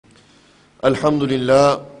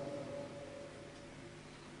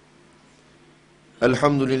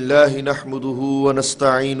الحمد لله نحمده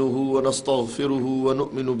ونستعينه ونستغفره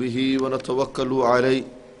ونؤمن به ونتوكل عليه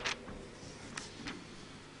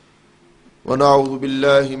ونعوذ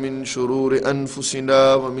بالله من شرور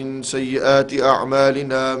أنفسنا ومن سيئات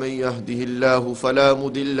أعمالنا من يهده الله فلا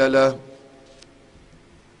مضل له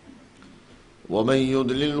ومن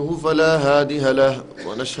يضلله فلا هادي له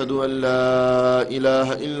ونشهد أن لا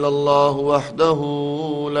إله إلا الله وحده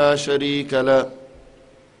لا شريك له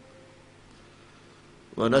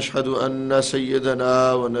ونشهد أن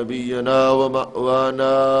سيدنا ونبينا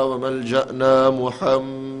ومأوانا وملجأنا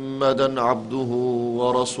محمدا عبده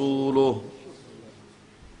ورسوله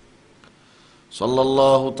صلى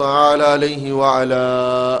الله تعالى عليه وعلى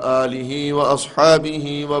آله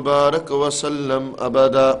وأصحابه وبارك وسلم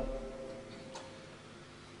أبدا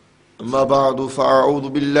أما بعد فأعوذ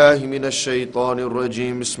بالله من الشيطان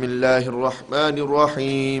الرجيم بسم الله الرحمن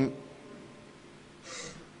الرحيم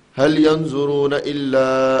هل ينظرون إلا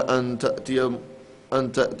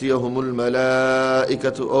أن تأتيهم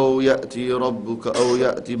الملائكة أو يأتي ربك أو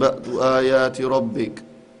يأتي بعض آيات ربك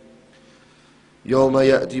يوم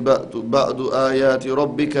يأتي بعض آيات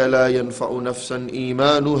ربك لا ينفع نفسا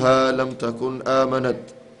إيمانها لم تكن آمنت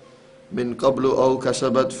من قبل أو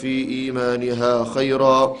كسبت في إيمانها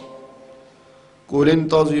خيرا قل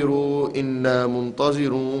انتظروا إنا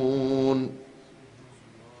منتظرون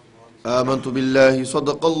آمنت بالله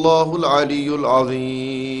صدق الله العلي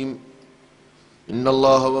العظيم إن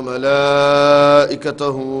الله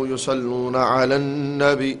وملائكته يصلون على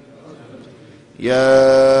النبي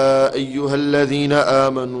يا أيها الذين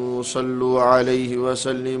آمنوا صلوا عليه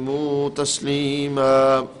وسلموا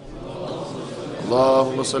تسليما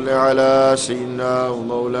اللهم صل على سيدنا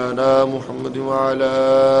ومولانا محمد وعلى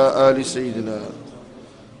آل سيدنا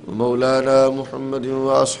ومولانا محمد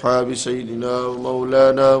وأصحاب سيدنا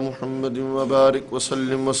ومولانا محمد وبارك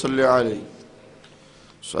وسلم وصل عليه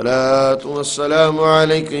صلاة والسلام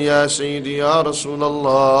عليك يا سيدي يا رسول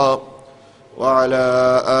الله وعلى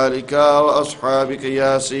آلك وأصحابك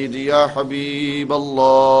يا سيدي يا حبيب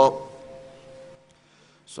الله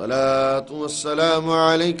صلاة والسلام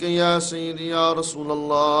عليك يا سيدي يا رسول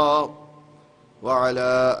الله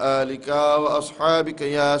وعلى آلك وأصحابك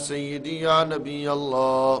يا سيدي يا نبي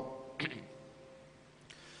الله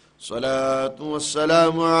صلاة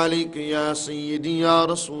والسلام عليك يا سيدي يا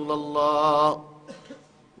رسول الله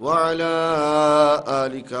وعلى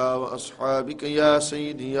آلك وأصحابك يا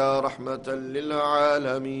سيدي يا رحمة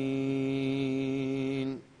للعالمين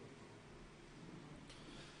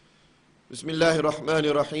Bismillahir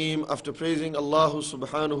Rahmanir Rahim. After praising Allah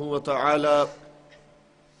subhanahu wa ta'ala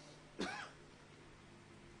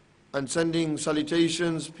and sending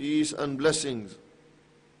salutations, peace and blessings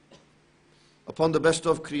upon the best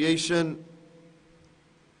of creation,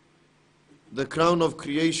 the crown of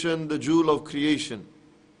creation, the jewel of creation,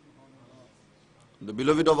 the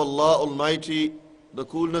beloved of Allah Almighty, the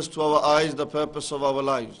coolness to our eyes, the purpose of our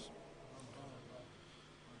lives,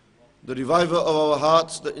 the reviver of our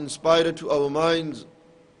hearts, the inspirer to our minds,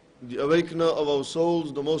 the awakener of our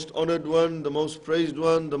souls, the most honored one, the most praised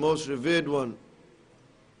one, the most revered one,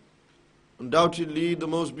 undoubtedly the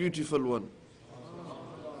most beautiful one,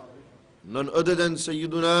 none other than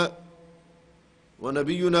Sayyiduna wa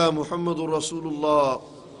Nabiyuna Muhammadur Rasulullah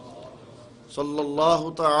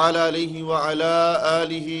sallallahu ta'ala alayhi wa ala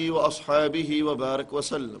alihi wa ashabihi wa barak wa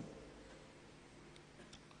sallam.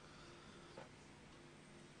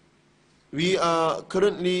 We are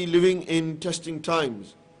currently living in testing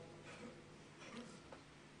times.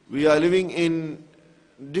 We are living in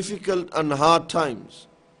difficult and hard times.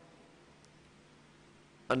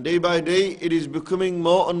 And day by day it is becoming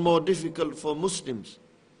more and more difficult for Muslims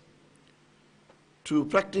to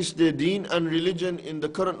practice their deen and religion in the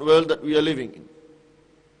current world that we are living in.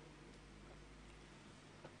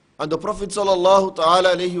 And the Prophet sallallahu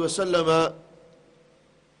ta'ala alayhi wa sallam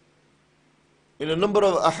in a number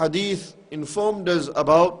of ahadith informed us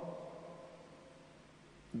about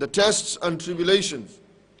the tests and tribulations,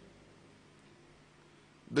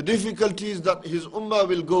 the difficulties that his ummah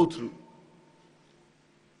will go through.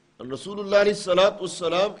 And Rasulullah sallallahu alaihi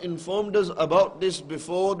wasallam informed us about this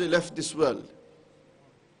before they left this world.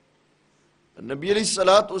 And Nabi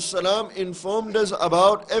sallallahu alaihi wasallam informed us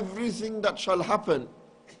about everything that shall happen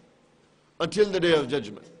until the day of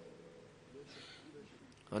judgment.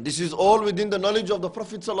 And this is all within the knowledge of the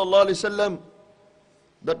Prophet sallallahu alaihi wasallam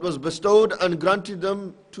that was bestowed and granted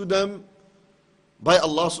to them by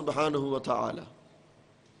Allah subhanahu wa ta'ala.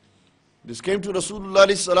 This came to Rasulullah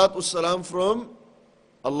sallallahu alaihi wasallam from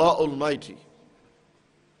Allah Almighty.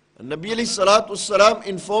 And Nabi alayhi salatu wasalam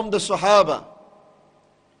informed the Sahaba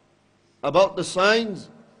about the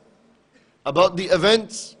signs, about the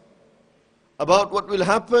events, about what will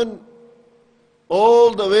happen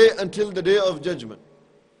all the way until the day of judgment.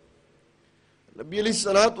 Nabi alayhi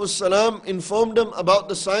salatu wasalam informed them about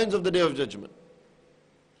the signs of the day of judgment,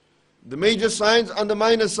 the major signs and the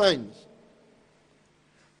minor signs.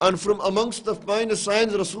 And from amongst the minor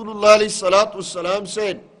signs, Rasulullah alayhi salatu wasalam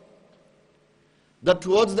said that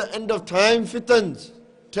towards the end of time, fitans,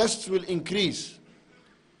 tests will increase,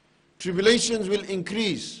 tribulations will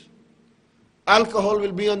increase, alcohol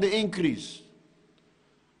will be on the increase,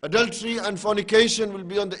 adultery and fornication will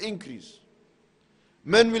be on the increase.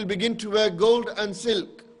 Men will begin to wear gold and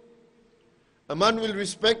silk. A man will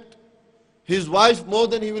respect his wife more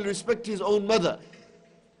than he will respect his own mother.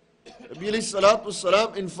 Nabi alayhi salatu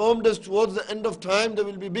wasalam informed us towards the end of time there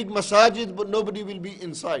will be big masajid, but nobody will be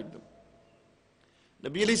inside them.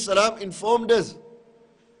 Nabi alayhi salam informed us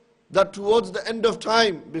that towards the end of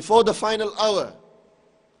time, before the final hour,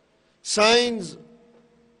 signs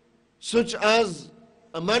such as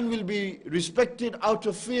a man will be respected out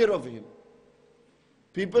of fear of him.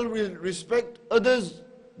 People will respect others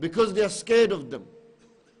because they are scared of them.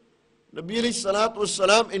 Nabi alayhi salatu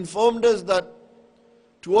wasalam informed us that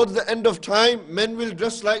towards the end of time, men will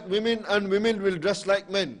dress like women and women will dress like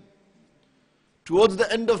men. Towards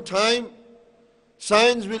the end of time,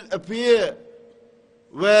 signs will appear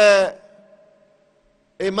where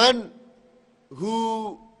a man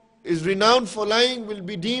who is renowned for lying will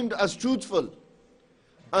be deemed as truthful,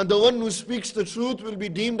 and the one who speaks the truth will be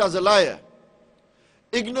deemed as a liar.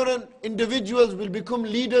 Ignorant individuals will become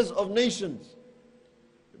leaders of nations.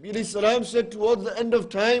 Nabi alayhi salam said towards the end of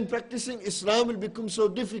time, practicing Islam will become so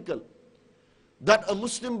difficult that a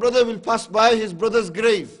Muslim brother will pass by his brother's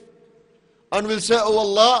grave and will say, "Oh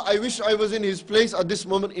Allah, I wish I was in his place at this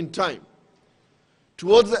moment in time."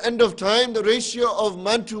 Towards the end of time, the ratio of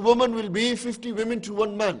man to woman will be 50 women to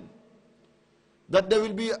 1 man. That there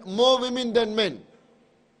will be more women than men.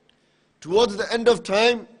 Towards the end of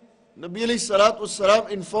time, Nabi alayhi salatu wasalam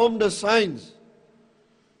informed us signs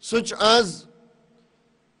such as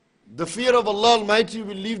the fear of Allah Almighty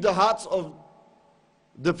will leave the hearts of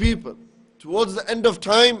the people. Towards the end of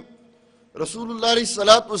time, Rasulullah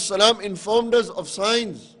sallallahu alaihi wasallam informed us of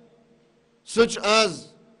signs such as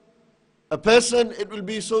a person, it will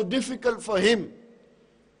be so difficult for him,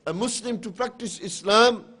 a Muslim, to practice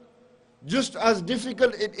Islam, just as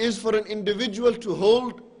difficult it is for an individual to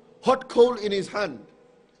hold hot coal in his hand.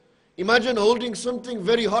 Imagine holding something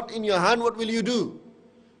very hot in your hand. What will you do?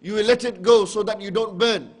 You will let it go so that you don't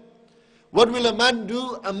burn. What will a man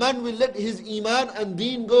do? A man will let his iman and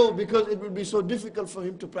deen go because it will be so difficult for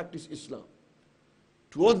him to practice Islam.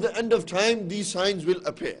 Towards the end of time, these signs will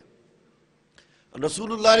appear. And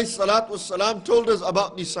Rasulullah sallallahu alaihi wasallam told us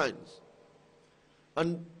about these signs.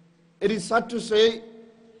 And it is sad to say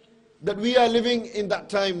that we are living in that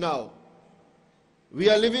time now. We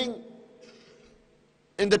are living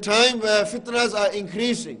in the time where fitnas are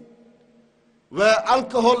increasing, where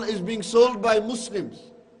alcohol is being sold by Muslims.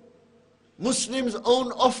 Muslims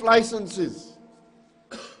own off licenses.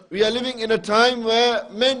 We are living in a time where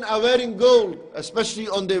men are wearing gold, especially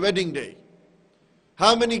on their wedding day.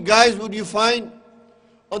 How many guys would you find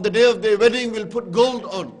on the day of their wedding will put gold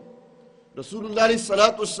on? Rasulullah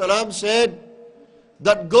sallallahu alaihi wasallam said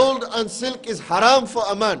that gold and silk is haram for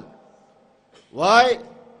a man. Why?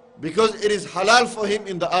 Because it is halal for him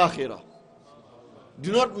in the akhirah.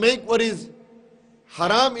 Do not make what is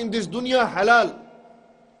haram in this dunya halal.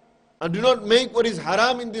 And do not make what is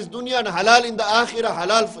haram in this dunya and halal in the akhirah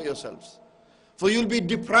halal for yourselves. For you'll be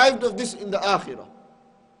deprived of this in the akhirah.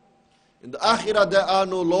 In the akhirah there are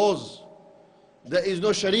no laws. There is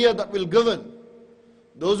no sharia that will govern.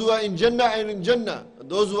 Those who are in Jannah are in Jannah.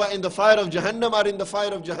 Those who are in the fire of Jahannam are in the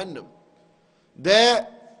fire of Jahannam. There,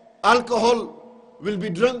 alcohol will be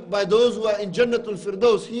drunk by those who are in Jannatul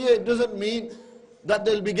Firdaus. Here it doesn't mean that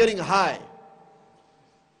they'll be getting high.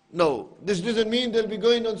 No, this doesn't mean they'll be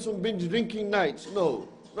going on some binge drinking nights. No,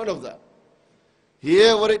 none of that.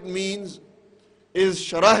 Here what it means is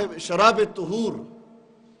sharab-e-tuhur.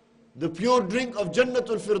 The pure drink of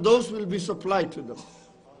Jannatul Firdaus will be supplied to them.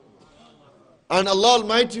 And Allah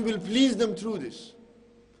Almighty will please them through this.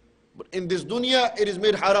 But in this dunya, it is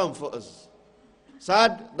made haram for us.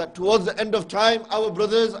 Sad that towards the end of time, our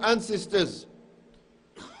brothers and sisters,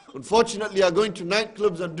 unfortunately, are going to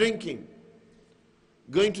nightclubs and drinking,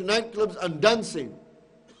 going to nightclubs and dancing.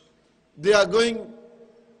 They are going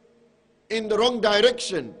in the wrong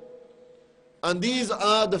direction. And these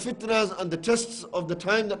are the fitnas and the tests of the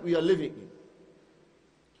time that we are living in.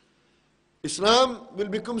 Islam will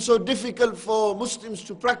become so difficult for Muslims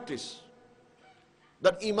to practice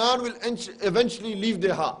that Iman will eventually leave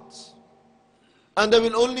their hearts. And there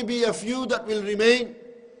will only be a few that will remain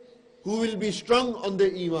who will be strong on their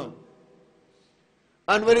Iman.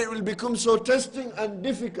 And when it will become so testing and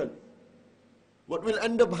difficult, what will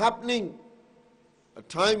end up happening, a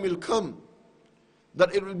time will come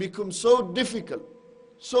that it will become so difficult,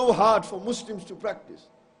 so hard for Muslims to practice,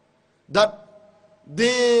 that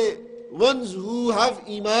the ones who have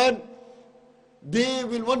Iman, they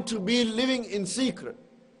will want to be living in secret.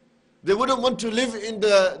 They wouldn't want to live in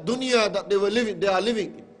the dunya that they are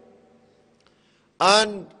living in.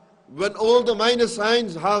 And when all the minor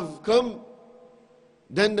signs have come,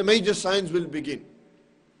 then the major signs will begin.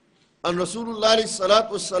 And Rasulullah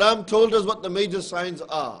ﷺ told us what the major signs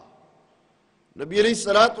are. Nabi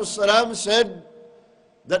ﷺ said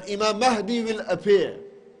that Imam Mahdi will appear.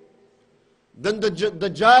 Then the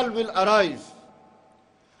Dajjal will arrive.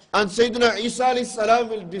 And Sayyidina Isa ﷺ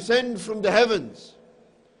will descend from the heavens.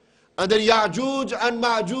 And then Ya'juj and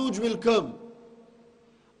Ma'juj will come.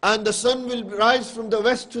 And the sun will rise from the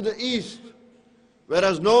west to the east,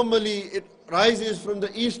 whereas normally it rises from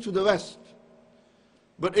the east to the west.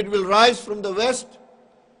 But it will rise from the west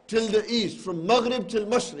till the east, from Maghrib till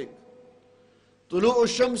Mashriq. Tulu'u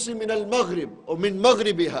shamsi min al-Maghrib, or min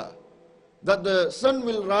Maghribiha. That the sun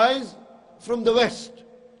will rise from the west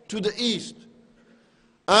to the east.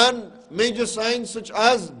 And major signs such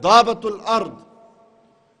as Dabatul Ard,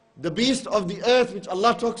 the beast of the earth which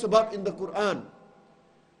Allah talks about in the Quran,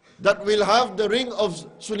 that will have the ring of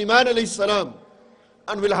Sulaiman alayhi salam,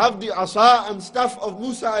 and will have the asa and staff of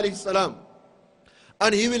Musa alayhi salam.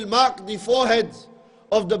 And he will mark the foreheads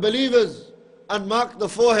of the believers and mark the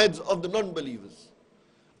foreheads of the non-believers.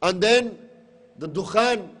 And then the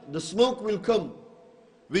dukhan, the smoke will come,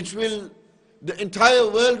 which will, the entire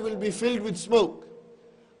world will be filled with smoke.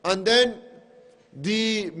 And then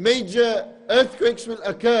the major earthquakes will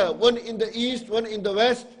occur, one in the east, one in the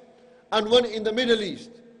west, and one in the Middle East.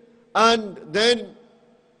 And then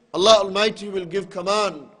Allah Almighty will give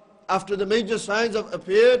command, after the major signs have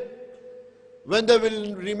appeared, when there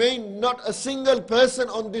will remain not a single person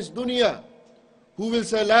on this dunya who will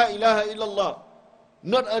say La ilaha illallah,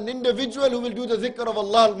 not an individual who will do the zikr of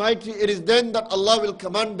Allah Almighty, it is then that Allah will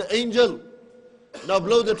command the angel, now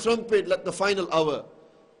blow the trumpet, let the final hour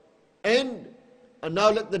end, and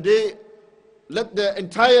now let the day, let the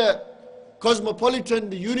entire cosmopolitan,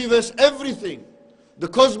 the universe, everything, the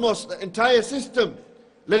cosmos, the entire system,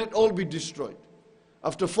 let it all be destroyed.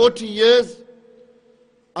 After 40 years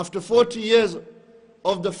of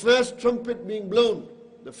the first trumpet being blown,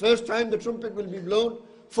 the first time the trumpet will be blown,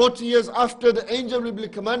 40 years after, the angel will be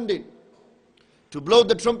commanded to blow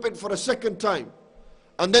the trumpet for a second time.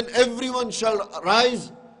 And then everyone shall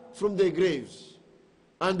rise from their graves.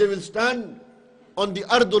 And they will stand on the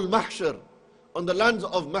Ardul Mahshar, on the lands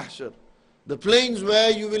of Mahshar, the plains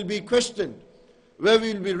where you will be questioned, where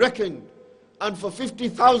we will be reckoned. And for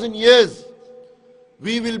 50,000 years,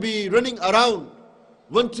 we will be running around,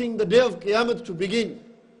 wanting the day of Qiyamah to begin.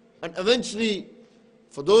 And eventually,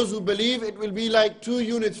 for those who believe, it will be like 4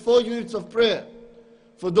 units of prayer.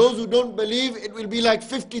 For those who don't believe, it will be like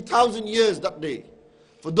 50,000 years that day.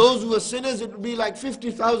 For those who are sinners, it will be like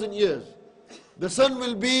 50,000 years. The sun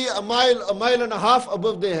will be a mile and a half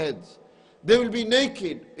above their heads. They will be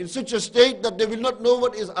naked in such a state that they will not know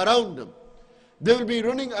what is around them. They will be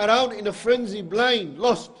running around in a frenzy, blind,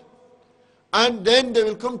 lost. And then they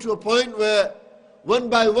will come to a point where one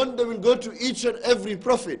by one they will go to each and every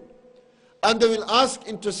prophet. And they will ask,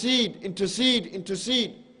 intercede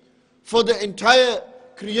for the entire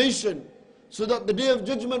creation, so that the day of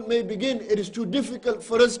judgment may begin. It is too difficult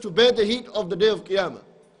for us to bear the heat of the day of Qiyamah.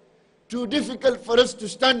 Too difficult for us to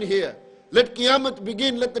stand here. Let Qiyamah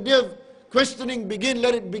begin, let the day of questioning begin,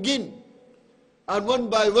 let it begin. And one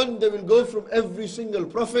by one they will go from every single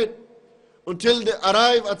prophet until they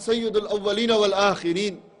arrive at Sayyidul Awwalina wal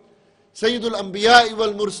Akhirin, Sayyidul Anbiya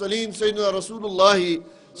wal Mursaleen, Sayyidina Rasulullah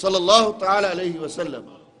sallallahu ta'ala alayhi wa sallam.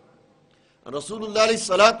 And Rasulullah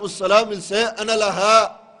salatu wassalam will say, Ana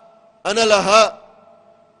laha, Ana laha.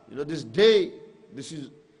 You know,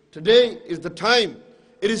 today is the time.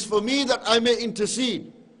 It is for me that I may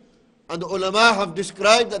intercede. And the ulama have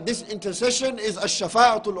described that this intercession is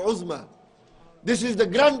ash-shafa'atul uzma. This is the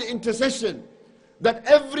grand intercession that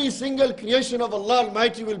every single creation of Allah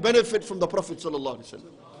Almighty will benefit from the Prophet sallallahu alaihi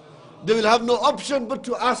wasallam. They will have no option but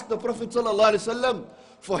to ask the Prophet sallallahu alaihi wasallam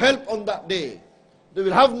for help on that day. They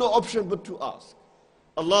will have no option but to ask.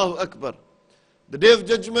 Allahu Akbar. The day of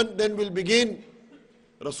judgment then will begin.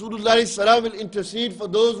 Rasulullah sallallahu will intercede for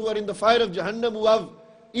those who are in the fire of Jahannam, who have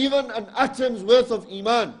even an atom's worth of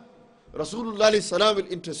iman, Rasulullah ﷺ will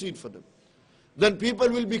intercede for them. Then people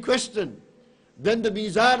will be questioned. Then the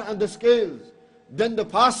mizan and the scales. Then the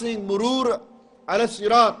passing murur ala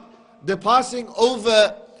sirat, the passing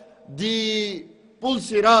over the pul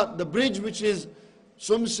sirat, the bridge which is,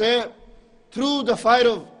 some say, through the fire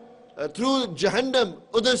of, through Jahannam,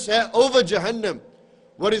 others say over Jahannam.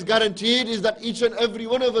 What is guaranteed is that each and every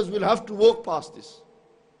one of us will have to walk past this.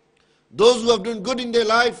 Those who have done good in their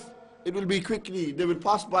life, it will be quickly, they will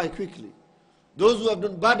pass by quickly. Those who have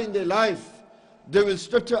done bad in their life, they will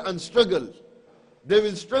stutter and struggle. They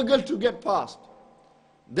will struggle to get past.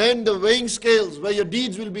 Then the weighing scales where your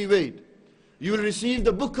deeds will be weighed. You will receive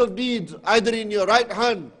the book of deeds either in your right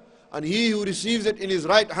hand, and he who receives it in his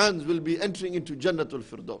right hands will be entering into Jannatul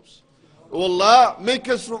Firdaus. O Allah, make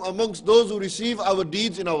us from amongst those who receive our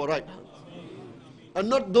deeds in our right hands, and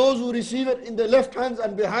not those who receive it in their left hands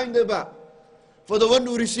and behind their back. For the one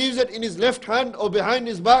who receives it in his left hand or behind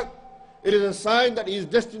his back, it is a sign that he is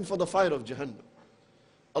destined for the fire of Jahannam.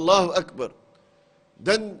 Allahu Akbar.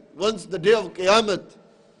 Then once the day of Qiyamah,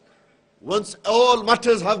 once all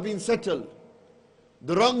matters have been settled,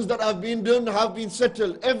 the wrongs that have been done have been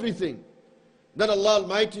settled, everything, then Allah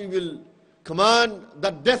Almighty will command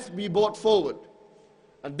that death be brought forward.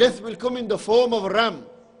 And death will come in the form of a ram.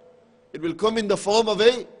 It will come in the form of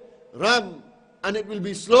a ram, and it will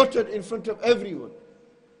be slaughtered in front of everyone.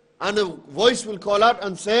 And a voice will call out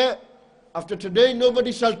and say, after today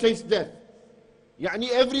nobody shall taste death. Yani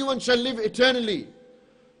everyone shall live eternally.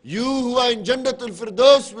 You who are in Jannatul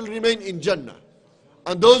Firdaus will remain in Jannah.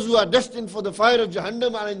 And those who are destined for the fire of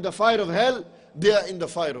Jahannam are in the fire of hell, they are in the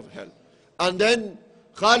fire of hell. And then,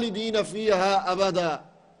 Khalidina fiha abada,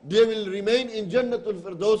 they will remain in Jannatul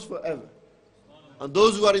Firdaus forever. And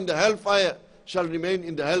those who are in the hellfire shall remain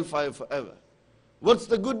in the hellfire forever. What's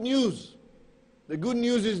the good news? The good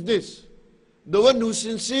news is this. The one who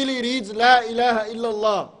sincerely reads La ilaha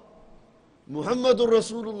illallah, Muhammadur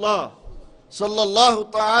Rasulullah,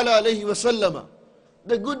 sallallahu ta'ala alayhi wa sallam.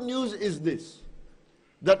 The good news is this,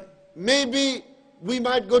 that maybe we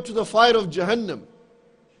might go to the fire of Jahannam.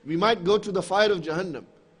 We might go to the fire of Jahannam,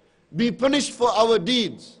 be punished for our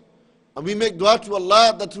deeds. And we make dua to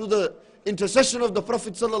Allah that through the intercession of the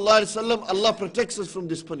Prophet sallallahu alaihi wasallam, Allah protects us from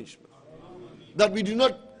this punishment. That we do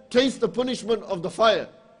not taste the punishment of the fire,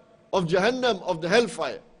 of Jahannam, of the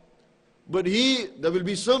hellfire. But there will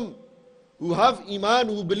be some who have iman,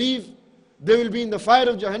 who believe, they will be in the fire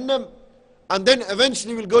of Jahannam, and then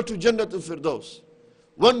eventually will go to Jannatul Firdaus.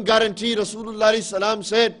 One guarantee, Rasulullah ﷺ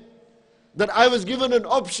said that I was given an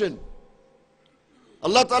option.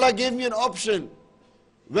 Allah Ta'ala gave me an option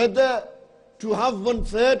whether to have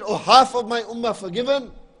 1/3 or half of my ummah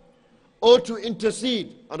forgiven or to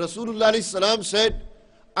intercede. And Rasulullah ﷺ said,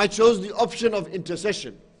 I chose the option of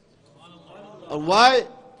intercession. And why?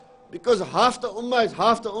 Because half the ummah is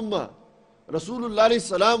half the ummah. Rasulullah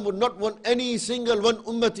ﷺ would not want any single one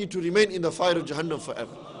ummati to remain in the fire of Jahannam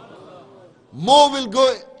forever. More will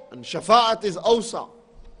go, and shafa'at is awsa.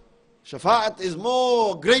 Shafa'at is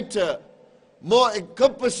more greater, more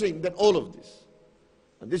encompassing than all of this.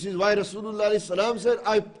 And this is why Rasulullah ﷺ said,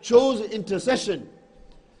 I chose intercession,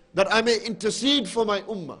 that I may intercede for my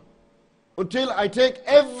ummah, until I take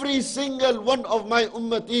every single one of my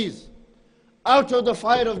ummatis out of the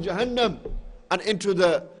fire of Jahannam and into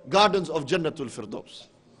the gardens of Jannatul Firdaus.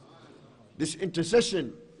 This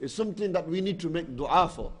intercession is something that we need to make dua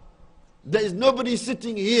for. There is nobody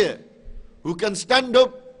sitting here who can stand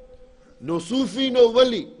up, no Sufi, no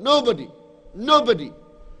Wali, nobody.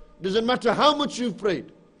 Doesn't matter how much you've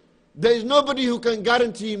prayed. There is nobody who can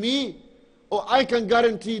guarantee me, or I can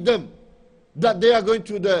guarantee them, that they are going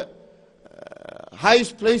to the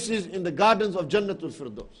highest places in the gardens of Jannatul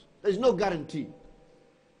Firdaus. There is no guarantee.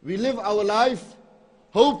 We live our life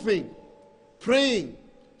hoping, praying,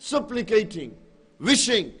 supplicating,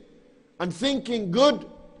 wishing, and thinking good,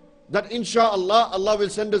 that insha'Allah, Allah will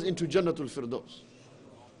send us into Jannatul Firdaus.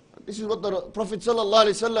 And this is what the Prophet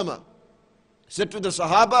ﷺ said to the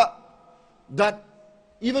Sahaba, that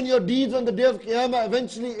even your deeds on the day of Qiyamah,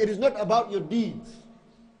 eventually it is not about your deeds.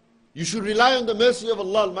 You should rely on the mercy of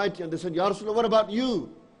Allah Almighty. And they said, Ya Rasulullah, what about you?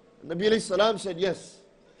 And Nabi alayhi salam said, yes.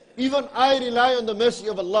 Even I rely on the mercy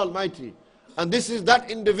of Allah Almighty. And this is that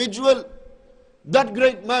individual, that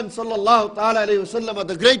great man, sallallahu ta'ala alayhi wa sallam,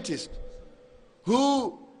 the greatest,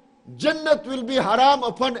 who Jannat will be haram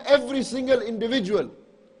upon every single individual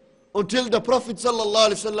until the Prophet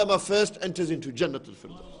sallallahu alayhi wa sallam first enters into Jannatul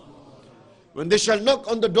Firdaus. When they shall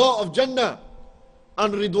knock on the door of Jannah,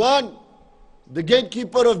 and Ridwan, the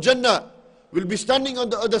gatekeeper of Jannah, will be standing on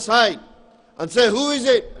the other side and say, who is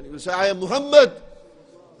it? And he will say, I am Muhammad.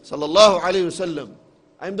 sallallahu alayhi wasallam,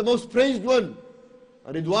 I am the most praised one.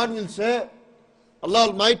 And Ridwan will say, Allah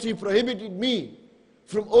Almighty prohibited me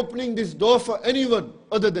from opening this door for anyone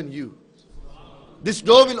other than you. This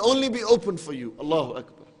door will only be opened for you. Allahu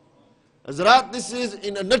Akbar. Hazrat, this is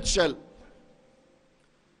in a nutshell,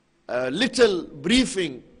 a little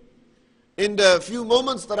briefing in the few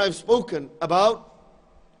moments that I've spoken about.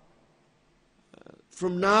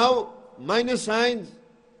 From now, minor signs,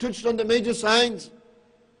 touched on the major signs,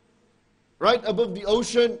 right above the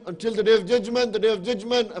ocean until the Day of Judgment, the Day of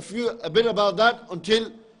Judgment, a bit about that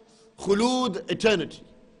until khulud, eternity.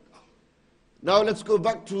 Now let's go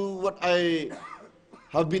back to what I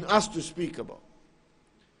have been asked to speak about.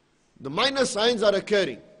 The minor signs are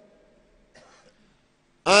occurring.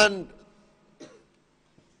 And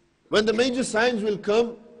when the major signs will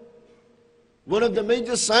come, one of the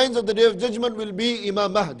major signs of the Day of Judgment will be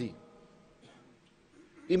Imam Mahdi.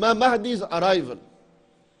 Imam Mahdi's arrival.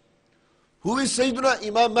 Who is Sayyiduna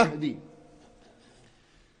Imam Mahdi?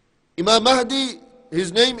 Imam Mahdi,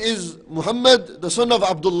 his name is Muhammad, the son of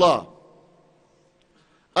Abdullah.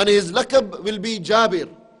 And his laqab will be Jabir.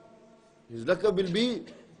 His laqab will be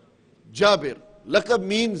Jabir. Laqab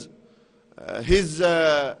means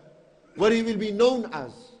what he will be known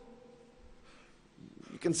as.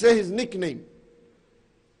 You can say his nickname.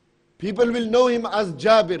 People will know him as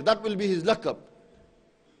Jabir. That will be his laqab.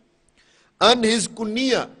 And his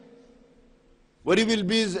kunniya, what he will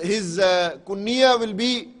be, his kunniya will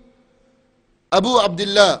be Abu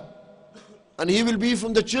Abdullah. And he will be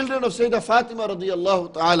from the children of Sayyidah Fatima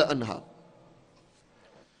Radiallahu ta'ala anha.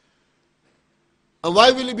 And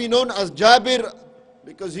why will he be known as Jabir?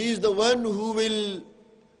 Because he is the one who will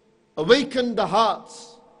awaken the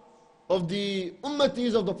hearts of the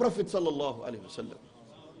ummatis of the Prophet sallallahu alaihi wasallam.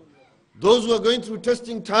 Those who are going through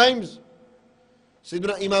testing times,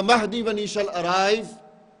 Sayyidina Imam Mahdi, when he shall arrive,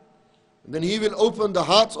 then he will open the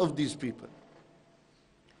hearts of these people.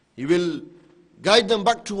 He will guide them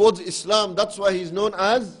back towards Islam. That's why he is known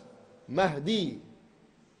as Mahdi.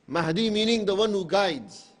 Mahdi meaning the one who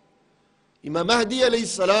guides. Imam Mahdi alayhi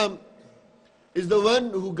salam is the one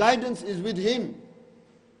who guidance is with him.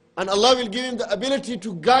 And Allah will give him the ability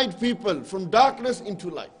to guide people from darkness into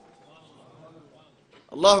light.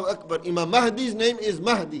 Allahu Akbar. Imam Mahdi's name is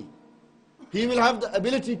Mahdi. He will have the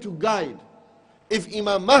ability to guide. If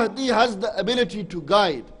Imam Mahdi has the ability to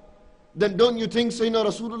guide, then don't you think Sayyidina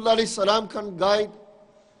Rasulullah alayhi salam can guide?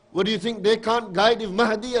 What do you think they can't guide? If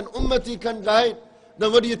Mahdi and Ummati can guide,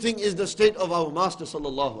 then what do you think is the state of our Master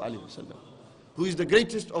sallallahu alayhi wasallam, who is the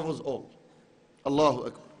greatest of us all? Allahu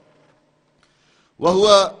Akbar.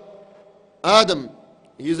 Wahuwa Adam.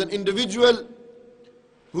 He is an individual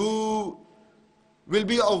who will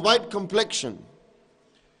be of white complexion.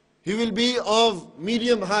 He will be of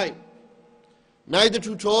medium height, neither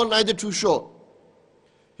too tall, neither too short.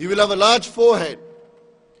 He will have a large forehead,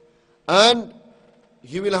 and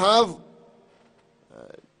he will have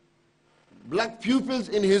black pupils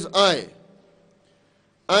in his eye,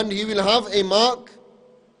 and he will have a mark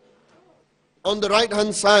on the right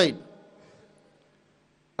hand side,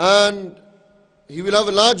 and he will have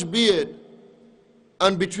a large beard,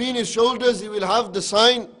 and between his shoulders he will have the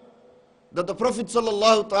sign that the Prophet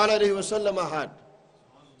ﷺ had.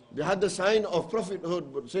 They had the sign of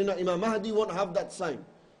prophethood, but Sayyidina Imam Mahdi won't have that sign,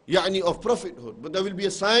 yani of prophethood. But there will be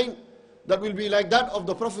a sign that will be like that of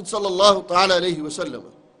the Prophet ﷺ.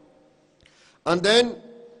 And then,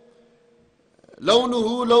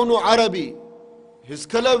 lawnuhu lawnu Arabi. His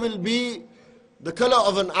color will be the color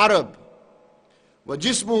of an Arab. Wa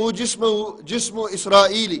jismuhu jismu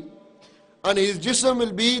Israeli. And his jism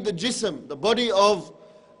will be the jism, the body of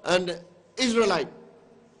an Israelite.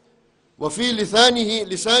 وَفِي لِسَانِهِ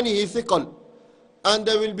ثِقَلٌ. And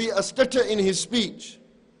there will be a stutter in his speech.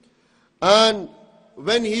 And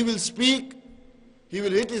when he will speak, he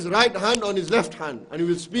will hit his right hand on his left hand, and he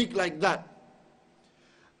will speak like that.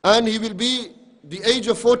 And he will be the age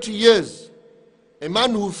of 40 years, a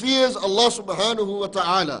man who fears Allah subhanahu wa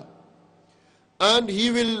ta'ala. And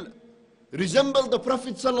he will resemble the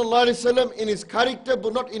Prophet sallallahu alaihi wasallam in his character,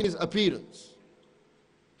 but not in his appearance.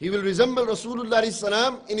 He will resemble Rasulullah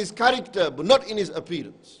sallam in his character, but not in his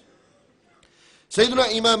appearance.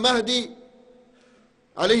 Sayyidina Imam Mahdi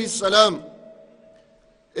alayhi salam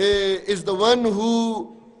is the one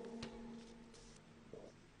who,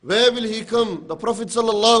 where will he come? The Prophet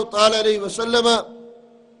sallallahu alayhi wasallam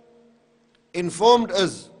informed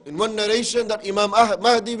us in one narration that Imam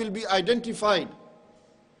Mahdi will be identified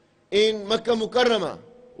in Makkah Mukarramah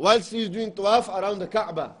whilst he is doing tawaf around the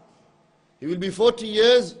Kaaba. He will be 40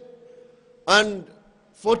 years, and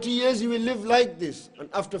 40 years he will live like this. And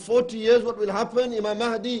after 40 years, what will happen? Imam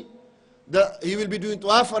Mahdi, he will be doing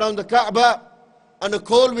tawaf around the Kaaba, and a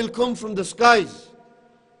call will come from the skies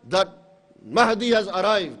that Mahdi has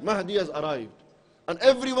arrived, Mahdi has arrived. And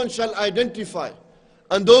everyone shall identify.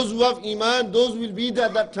 And those who have Iman, those will be there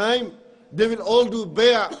at that time, they will all do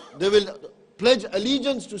bay'ah, they will pledge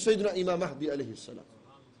allegiance to Sayyidina Imam Mahdi alayhi salam.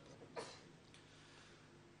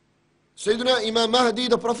 Sayyidina Imam Mahdi,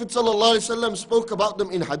 the Prophet sallallahu alayhi wasallam spoke about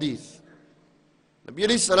them in hadith. Nabi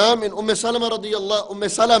alayhi salam in Umm Salama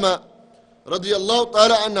radiallahu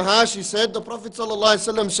ta'ala anha, she said, the Prophet sallallahu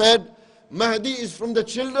alayhi wasallam said, Mahdi is from the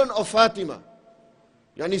children of Fatima.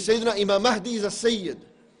 Yani Sayyidina Imam Mahdi is a Sayyid.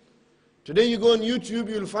 Today you go on YouTube,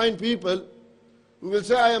 you will find people who will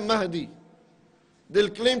say, I am Mahdi. They'll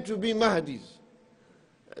claim to be Mahdis.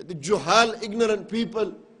 The juhal, ignorant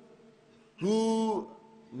people who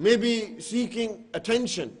may be seeking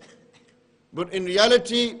attention. But in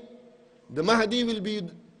reality, the Mahdi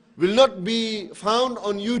will not be found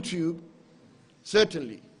on YouTube,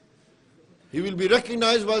 certainly. He will be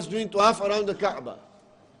recognized whilst doing tawaf around the Kaaba.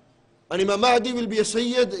 And Imam Mahdi will be a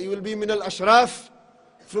Sayyid, he will be min al-Ashraf,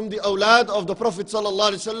 from the awlad of the Prophet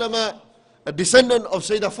sallallahu alaihi wasallam, a descendant of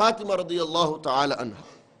Sayyidah Fatima radiallahu ta'ala anha.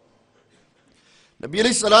 Nabi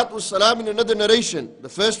alayhi salatu was salam in another narration. The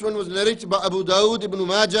first one was narrated by Abu Dawud ibn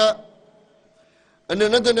Majah, and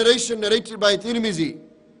another narration narrated by Tirmizi.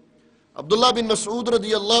 Abdullah bin Mas'ud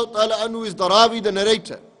radiallahu ta'ala anhu is the Rawi, the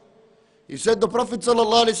narrator. He said the Prophet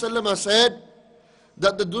sallallahu alaihi wasallam said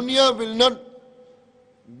that the dunya will not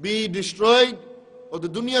be destroyed, or the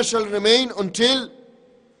dunya shall remain until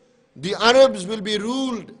the Arabs will be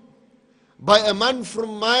ruled by a man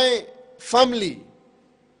from my family,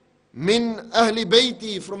 min ahli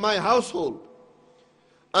bayti, from my household,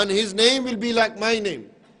 and his name will be like my name.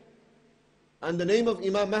 And the name of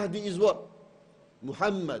Imam Mahdi is what?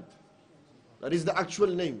 Muhammad. That is the actual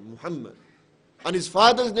name, Muhammad. And his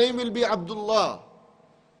father's name will be Abdullah.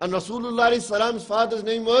 And Rasulullah's father's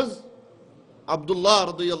name was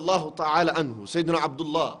Abdullah radiyallahu ta'ala anhu, Sayyidina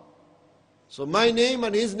Abdullah. So my name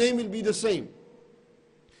and his name will be the same.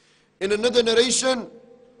 In another narration,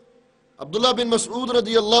 Abdullah bin Mas'ud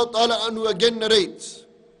radiallahu ta'ala anhu again narrates.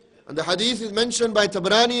 And the hadith is mentioned by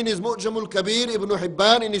Tabrani in his Mu'jamul Kabir, Ibn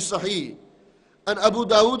Hibban in his Sahih. And Abu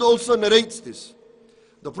Dawud also narrates this.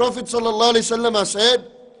 The Prophet sallallahu alaihi wasallam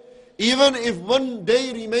said, even if one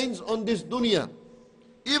day remains on this dunya,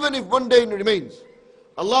 even if one day remains,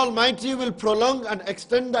 Allah Almighty will prolong and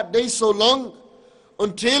extend that day so long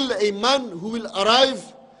until a man who will arrive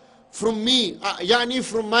from me, yani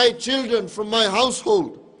from my children, from my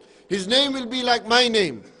household, his name will be like my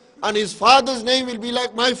name, and his father's name will be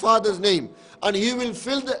like my father's name, and he will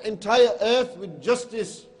fill the entire earth with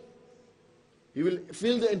justice. He will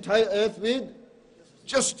fill the entire earth with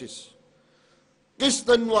justice.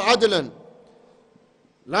 Qistan wa adlan,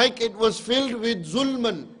 like it was filled with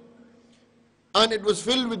zulman, and it was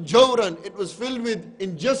filled with jawran, it was filled with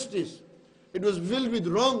injustice, it was filled with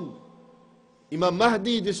wrong. Imam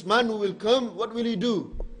Mahdi, this man who will come, what will he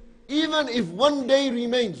do? Even if one day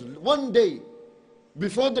remains, one day,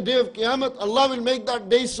 before the day of Qiyamah, Allah will make that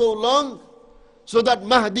day so long, so that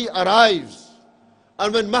Mahdi arrives.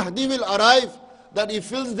 And when Mahdi will arrive, that he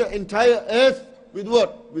fills the entire earth with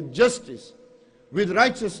what? With justice, with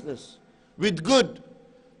righteousness, with good.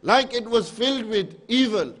 Like it was filled with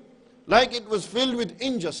evil, like it was filled with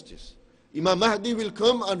injustice. Imam Mahdi will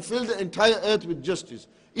come and fill the entire earth with justice.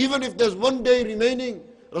 Even if there's one day remaining,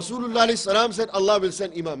 Rasulullah said Allah will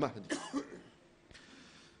send Imam Mahdi.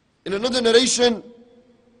 In another narration,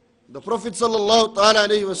 the Prophet sallallahu ta'ala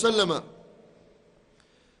alayhi wa sallam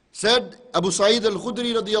said, Abu Sa'id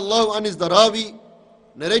al-Khudri radiallahu anhu is the Rawi,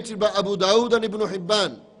 narrated by Abu Dawud and Ibn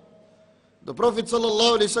Hibban. The Prophet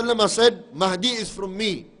sallallahu alayhi wa sallam said, Mahdi is from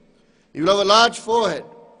me. He will have a large forehead,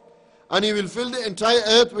 and he will fill the entire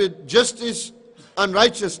earth with justice and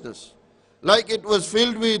righteousness, like it was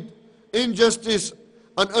filled with injustice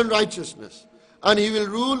and unrighteousness. And he will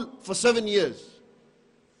rule for 7 years.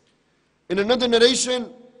 In another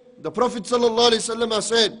narration, the Prophet ﷺ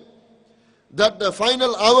said that the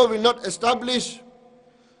final hour will not establish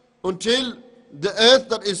until the earth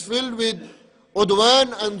that is filled with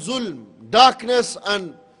udwan and zulm, darkness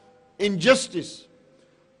and injustice,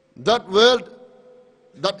 that world,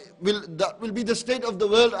 that will be the state of the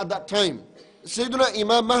world at that time. Sayyidina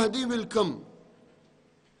Imam Mahdi will come,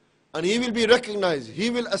 and he will be recognized. He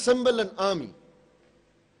will assemble an army.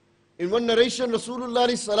 In one narration,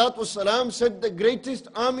 Rasulullah said the greatest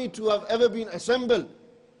army to have ever been assembled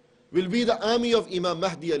will be the army of Imam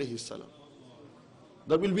Mahdi alayhi salam.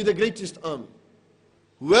 That will be the greatest army.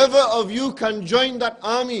 Whoever of you can join that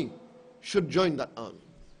army should join that army.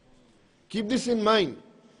 Keep this in mind,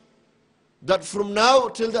 that from now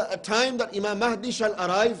till the time that Imam Mahdi shall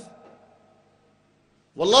arrive,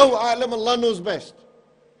 Wallahu a'lam, Allah knows best,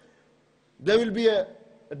 there will be a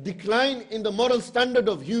decline in the moral standard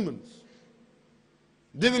of humans.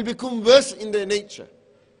 They will become worse in their nature.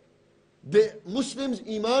 The Muslims'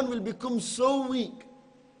 iman will become so weak,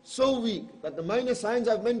 that the minor signs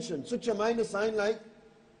I've mentioned, such a minor sign like,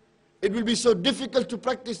 it will be so difficult to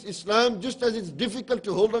practice Islam just as it's difficult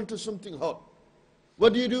to hold on to something hot.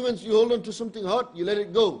 What do you do when you hold on to something hot? You let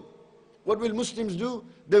it go. What will Muslims do?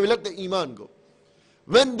 They will let the iman go.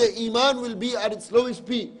 When the iman will be at its lowest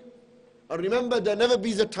peak, and remember, there never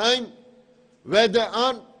be a time where there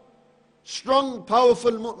aren't strong,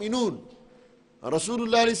 powerful mu'minun.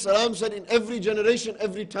 Rasulullah said, in every generation,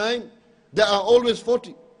 every time, there are always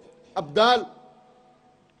 40 Abdal,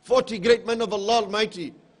 40 great men of Allah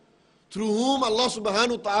Almighty, through whom Allah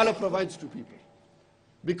subhanahu wa ta'ala provides to people.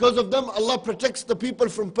 Because of them, Allah protects the people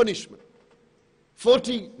from punishment.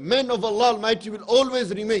 40 men of Allah Almighty will always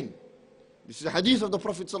remain. This is a hadith of the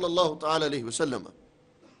Prophet sallallahu ta'ala alayhi wa sallam.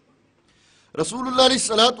 Rasulullah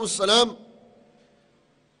salatu wasalam,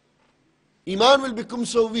 iman will become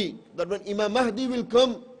so weak that when Imam Mahdi will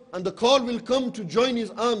come and the call will come to join his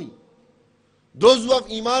army, those who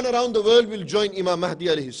have iman around the world will join Imam Mahdi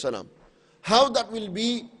alayhi salam. How that will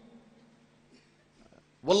be,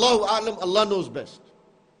 Wallahu a'lam, Allah knows best.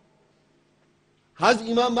 Has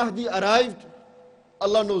Imam Mahdi arrived?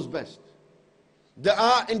 Allah knows best. There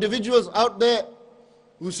are individuals out there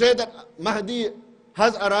who say that Mahdi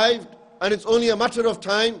has arrived and it's only a matter of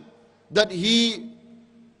time that he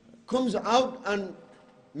comes out and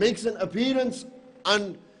makes an appearance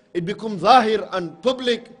and it becomes zahir and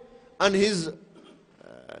public and his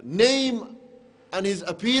name and his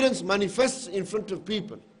appearance manifests in front of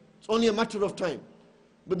people. It's only a matter of time.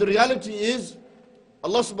 But the reality is,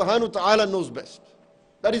 Allah subhanahu wa ta'ala knows best.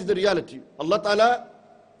 That is the reality. Allah ta'ala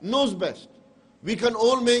knows best. We can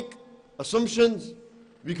all make assumptions.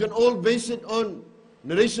 We can all base it on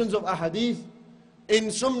narrations of ahadith.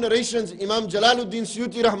 In some narrations, Imam Jalaluddin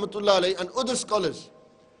Suyuti rahmatullah alayhi and other scholars,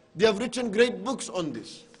 they have written great books on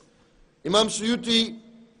this. Imam Suyuti,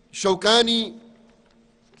 Shawkani,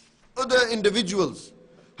 other individuals,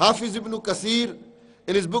 Hafiz ibn Kathir,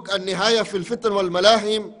 in his book An-Nihaya fil Fitan wal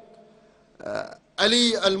Malahim,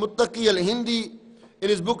 Ali al-Muttaqi al-Hindi, in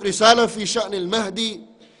his book Risala fi Sha'n al-Mahdi,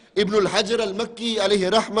 Ibn al-Hajar al-Makki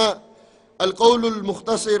alayhi rahma, Al-Qawl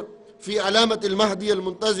al-Mukhtasir fi Alamat al-Mahdi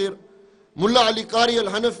al-Muntazir, Mullah Ali Qari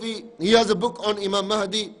al-Hanafi, he has a book on Imam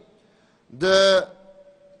Mahdi. The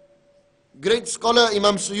great scholar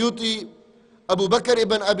Imam Suyuti, Abu Bakr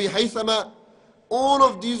ibn Abi Haythama, all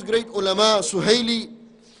of these great ulama, Suhaili,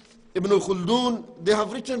 Ibn Khaldun, they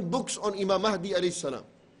have written books on Imam Mahdi alayhi salam.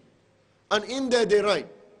 And in there they write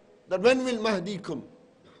that when will Mahdi come?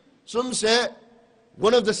 Some say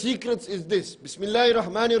one of the secrets is this: Bismillahir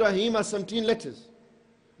Rahmanir Rahim has 17 letters,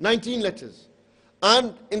 19 letters.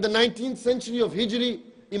 And in the 19th century of Hijri,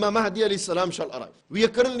 Imam Mahdi alayhi salam shall arrive. We are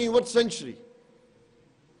currently in what century?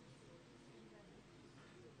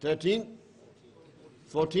 13,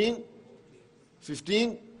 14,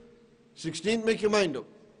 15, 16, make your mind up.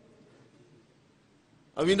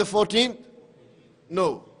 Are we in the 14th?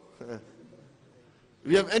 No.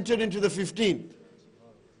 We have entered into the 15th.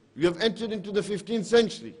 We have entered into the 15th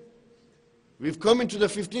century. We've come into the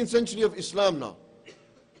 15th century of Islam now.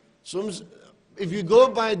 If you go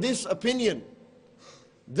by this opinion,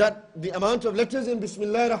 that the amount of letters in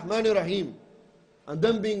Bismillah ar-Rahman ar-Rahim, and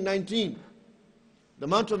them being 19, the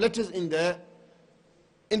amount of letters in there,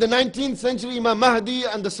 in the 19th century Imam Mahdi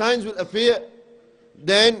and the signs will appear,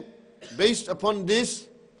 then based upon this,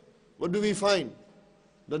 what do we find?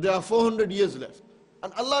 That there are 400 years left.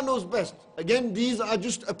 And Allah knows best. Again, these are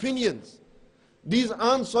just opinions. These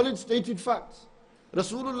aren't solid stated facts.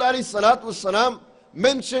 Rasulullah salatu wasalam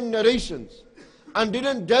mentioned narrations and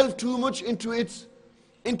didn't delve too much into its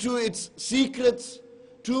secrets,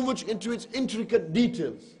 too much into its intricate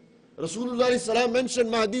details. Rasulullah salam mentioned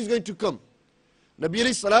Mahdi is going to come. Nabi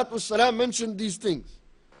salatu wasalam mentioned these things.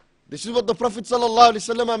 This is what the Prophet sallallahu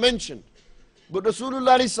alaihi wasallam mentioned. But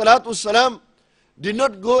Rasulullah salatu wasalam did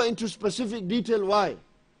not go into specific detail. Why?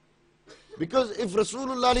 Because if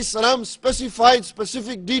Rasulullah salam specified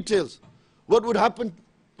specific details, what would happen?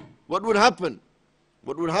 What would happen?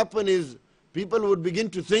 What would happen is people would begin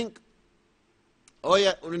to think, oh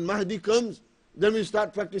yeah, when Mahdi comes, then we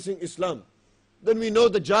start practicing Islam. Then we know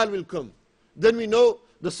the Dajjal will come. Then we know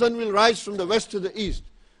the sun will rise from the west to the east.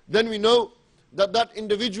 Then we know that that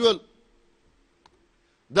individual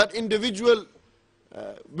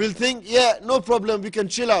will think, yeah, no problem, we can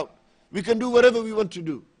chill out. We can do whatever we want to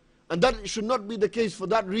do. And that should not be the case. For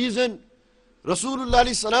that reason, Rasulullah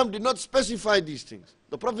ﷺ did not specify these things.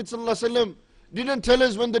 The Prophet ﷺ didn't tell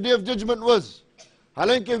us when the Day of Judgment was.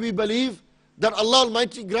 Halanke, we believe that Allah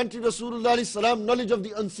Almighty granted Rasulullah ﷺ knowledge of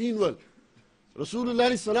the unseen world.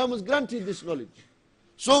 Rasulullah ﷺ was granted this knowledge.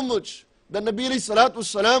 So much that Nabi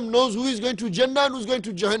ﷺ knows who is going to Jannah and who is going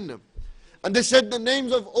to Jahannam. And they said the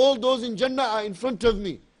names of all those in Jannah are in front of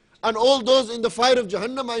me. And all those in the fire of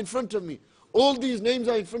Jahannam are in front of me. All these names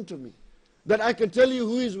are in front of me. That I can tell you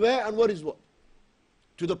who is where and what is what.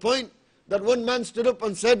 To the point that one man stood up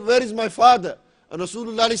and said, where is my father? And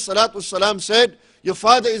Rasulullah ﷺ said, your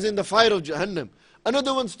father is in the fire of Jahannam.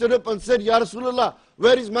 Another one stood up and said, Ya Rasulullah,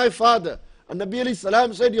 where is my father? And Nabi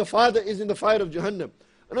ﷺ said, your father is in the fire of Jahannam.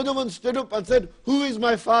 Another one stood up and said, who is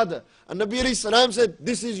my father? And Nabi ﷺ said,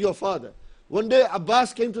 this is your father. One day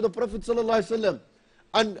Abbas came to the Prophet ﷺ,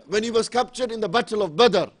 and when he was captured in the battle of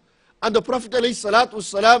Badr, and the Prophet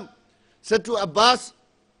ﷺ said to Abbas,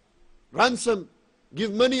 ransom,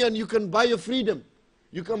 give money and you can buy your freedom.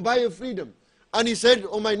 You can buy your freedom. And he said,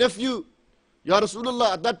 oh my nephew, Ya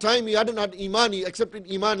Rasulullah, at that time he hadn't had Iman, he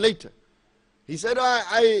accepted Iman later. He said,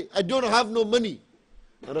 I don't have no money.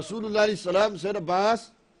 And Rasulullah ﷺ said,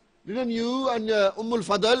 Abbas, didn't you and Ummul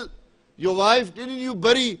Fadl, your wife, didn't you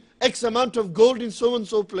bury X amount of gold in so and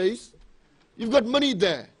so place? You've got money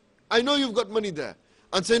there. I know you've got money there.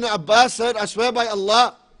 And Sayyidina Abbas said, I swear by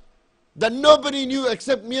Allah, that nobody knew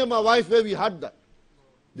except me and my wife where we had that.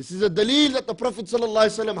 This is a dalil that the Prophet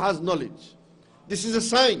ﷺ has knowledge. This is a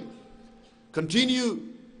sign. Continue.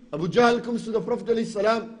 Abu Jahl comes to the Prophet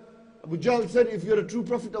ﷺ. Abu Jahl said, if you're a true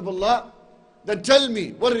Prophet of Allah, then tell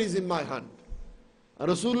me what is in my hand. And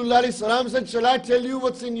Rasulullah ﷺ said, shall I tell you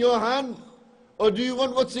what's in your hand? Or do you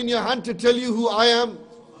want what's in your hand to tell you who I am?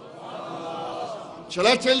 Shall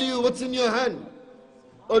I tell you what's in your hand?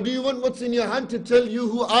 Or do you want what's in your hand to tell you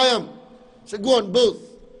who I am? He said, go on, both.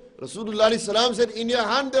 Rasulullah ﷺ said, in your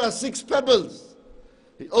hand there are 6 pebbles.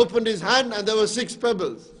 He opened his hand and there were 6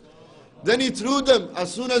 pebbles. Then he threw them.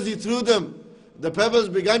 As soon as he threw them, the pebbles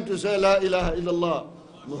began to say, La ilaha illallah,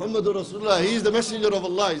 Muhammadur Rasulullah. He is the messenger of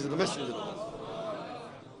Allah. He is the messenger of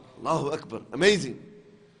Allah. Allahu Akbar. Amazing.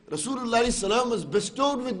 Rasulullah ﷺ was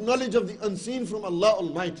bestowed with knowledge of the unseen from Allah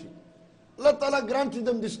Almighty. Allah Ta'ala granted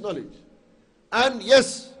them this knowledge. And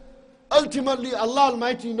yes, ultimately Allah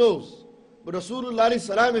Almighty knows. But Rasulullah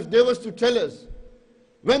ﷺ, if they was to tell us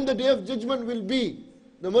when the Day of Judgment will be,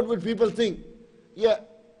 then what would people think? Yeah,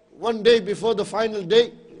 one day before the final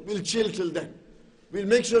day, we'll chill till then. We'll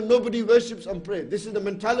make sure nobody worships and prays. This is the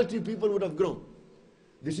mentality people would have grown.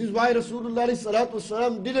 This is why Rasulullah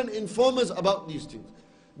ﷺ didn't inform us about these things.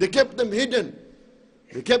 They kept them hidden.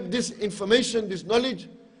 They kept this information, this knowledge,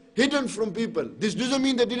 hidden from people. This doesn't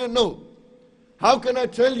mean they didn't know. How can I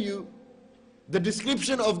tell you the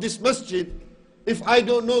description of this masjid if I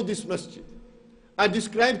don't know this masjid? I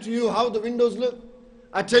describe to you how the windows look.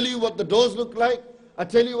 I tell you what the doors look like. I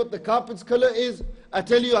tell you what the carpet's color is. I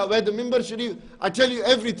tell you where the mimbar sharif. I tell you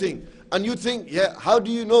everything. And you think, yeah, how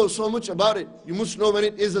do you know so much about it? You must know when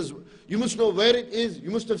it is as well. You must know where it is. You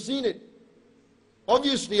must have seen it.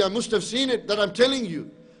 Obviously, I must have seen it that I'm telling you.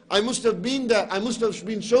 I must have been there. I must have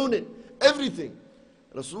been shown it. Everything.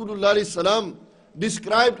 Rasulullah ﷺ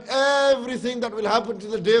described everything that will happen to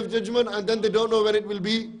the Day of Judgment, and then they don't know when it will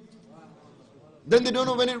be. Then they don't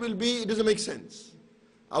know when it will be. It doesn't make sense.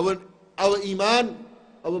 Our iman,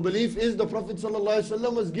 our belief is the Prophet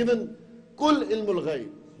ﷺ was given kul ilmul ghayb.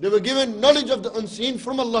 They were given knowledge of the unseen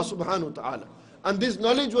from Allah subhanahu wa ta'ala. And this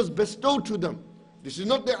knowledge was bestowed to them. This is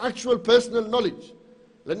not their actual personal knowledge.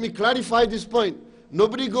 Let me clarify this point.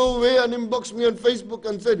 Nobody go away and inbox me on Facebook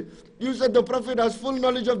and said, you said the Prophet has full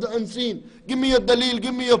knowledge of the unseen. Give me your dalil,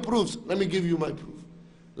 give me your proofs. Let me give you my proof.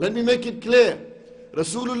 Let me make it clear.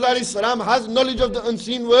 Rasulullah ﷺ has knowledge of the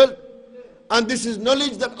unseen world, and this is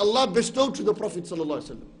knowledge that Allah bestowed to the Prophet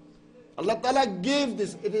ﷺ. Allah Ta'ala gave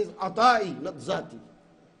this. It is ata'i, not zati.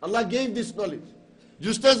 Allah gave this knowledge.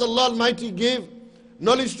 Just as Allah Almighty gave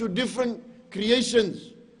knowledge to different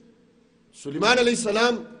creations. Sulaiman alayhi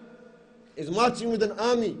salam is marching with an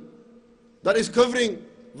army that is covering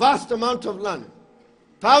vast amount of land.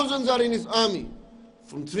 Thousands are in his army.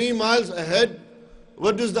 From 3 miles ahead,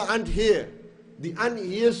 what does the ant hear? The ant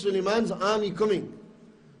hears Sulaiman's army coming.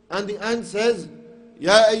 And the ant says,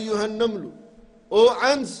 Ya ayyuhan namlu, O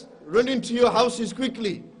ants, run into your houses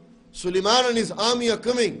quickly. Sulaiman and his army are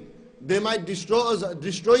coming. They might destroy us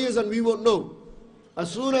and we won't know.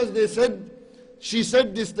 As soon as she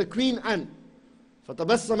said this, the queen ant,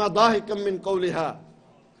 فَتَبَسَّمَ ضَاحِكًا مِّن قَوْلِهَا.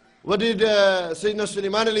 What did Sayyidina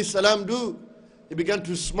Sulaiman alayhi salam do? he began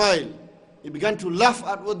to smile. He began to laugh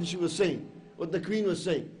at what she was saying, what the queen was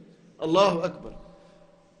saying. Allahu Akbar.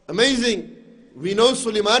 Amazing. We know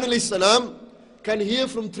Sulaiman alayhi salam can hear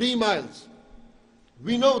from 3 miles.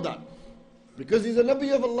 We know that. Because he's a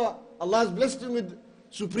Nabi of Allah. Allah has blessed him with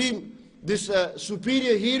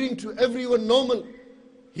superior hearing to everyone normal.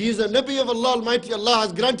 He is a Nabi of Allah Almighty. Allah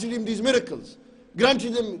has granted him these miracles,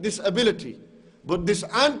 granted him this ability. But this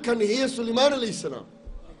ant can hear Sulaiman alayhi salam.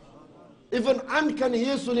 If an ant can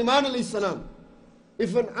hear Sulaiman alayhi salam,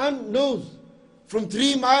 if an ant knows from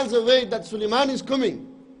 3 miles away that Sulaiman is coming,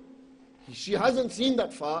 she hasn't seen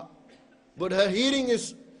that far, but her hearing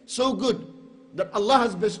is so good that Allah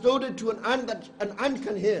has bestowed it to an ant that an ant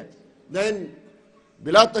can hear. Then,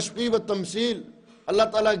 bila tashbih wa tamsil, Allah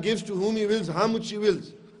Ta'ala gives to whom He wills, how much He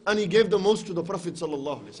wills. And He gave the most to the Prophet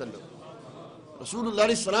Sallallahu Alaihi Wasallam. Rasulullah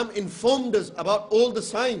Sallam informed us about all the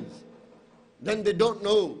signs. Then they don't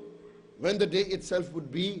know when the day itself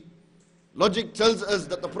would be. Logic tells us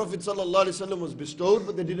that the Prophet Sallallahu Alaihi Wasallam was bestowed,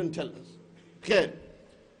 but they didn't tell us. Okay.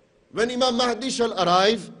 When Imam Mahdi shall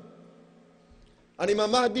arrive, and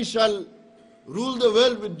Imam Mahdi shall rule the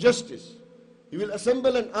world with justice, he will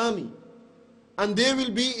assemble an army, and they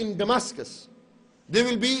will be in Damascus. They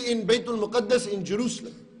will be in Baytul Muqaddas in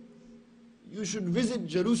Jerusalem. You should visit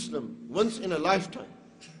Jerusalem once in a lifetime.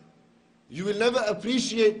 You will never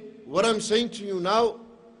appreciate what I'm saying to you now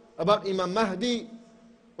about Imam Mahdi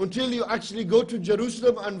until you actually go to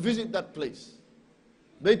Jerusalem and visit that place.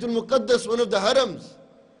 Baytul Muqaddas, one of the harams.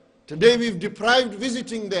 Today we've deprived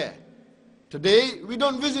visiting there. Today we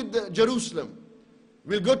don't visit Jerusalem.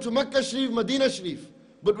 We'll go to Makkah Sharif, Medina Sharif,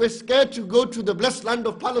 but we're scared to go to the blessed land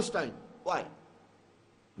of Palestine. Why?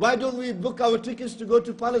 Why don't we book our tickets to go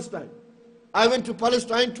to Palestine? I went to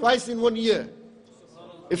Palestine twice in 1 year.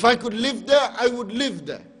 If I could live there, I would live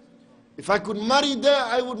there. If I could marry there,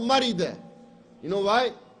 I would marry there. You know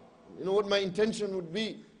why? You know what my intention would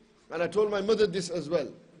be? And I told my mother this as well.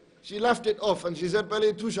 She laughed it off and she said,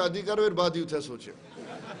 "Pehle tu shaadi kar, fir baad hi uthe soche."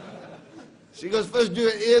 She goes, "First do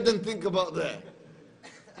it here, then think about there."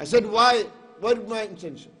 I said, why? What is my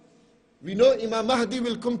intention? We know Imam Mahdi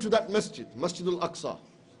will come to that masjid, Masjid al-Aqsa.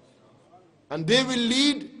 And they will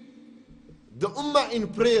lead the Ummah in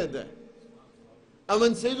prayer there. And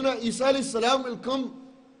when Sayyidina Isa alayhi salam will come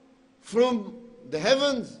from the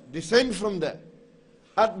heavens, descend from there.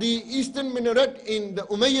 At the eastern minaret in the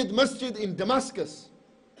Umayyad Masjid in Damascus,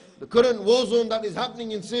 the current war zone that is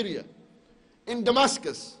happening in Syria, in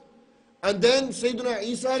Damascus. And then Sayyidina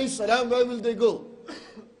Isa alayhi salam, where will they go?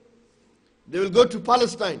 They will go to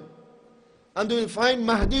Palestine. And they will find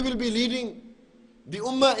Mahdi will be leading the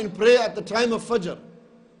Ummah in prayer at the time of Fajr.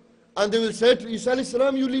 And they will say to Isa alayhi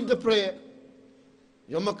salam, "You lead the prayer.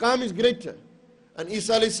 Your maqam is greater." And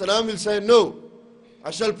Isa alayhi salam will say, "No,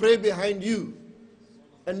 I shall pray behind you."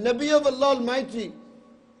 A Nabi of Allah Almighty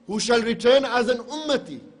who shall return as an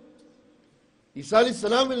ummati. Isa alayhi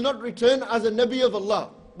salam will not return as a Nabi of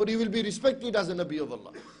Allah, but he will be respected as a Nabi of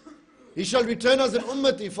Allah. He shall return as an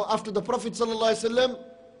ummati, for after the Prophet sallallahu alaihi wasallam,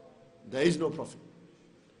 there is no prophet.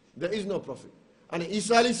 There is no prophet. And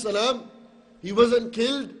Isa alayhi salam, he wasn't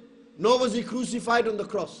killed, nor was he crucified on the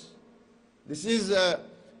cross. This is a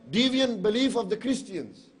deviant belief of the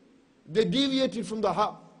Christians. They deviated from the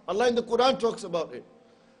haqq. Allah in the Quran talks about it.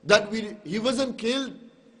 That he wasn't killed,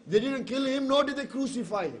 they didn't kill him, nor did they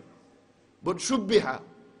crucify him. But shubbiha,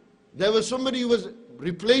 there was somebody who was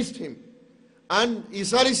replaced him. And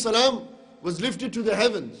Isa alayhi salam was lifted to the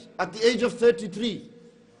heavens at the age of 33.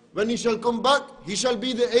 When he shall come back, he shall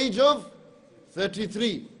be the age of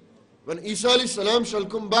 33. When Isa alayhi salam shall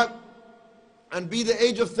come back and be the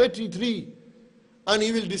age of 33, and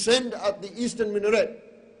he will descend at the eastern minaret,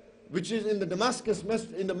 which is in the Damascus,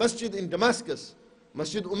 in the masjid in Damascus,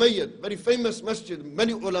 Masjid Umayyad, very famous masjid.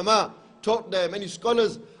 Many ulama taught there, many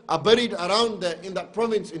scholars are buried around there in that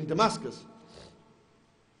province in Damascus.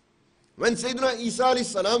 When Sayyidina Isa alayhi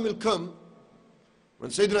salam will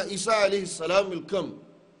come,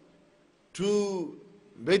 to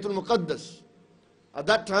Baytul Muqaddas, at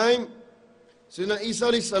that time, Sayyidina Isa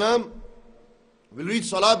alayhi salam will read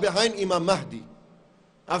salah behind Imam Mahdi.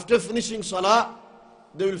 After finishing salah,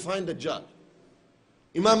 they will find Dajjal.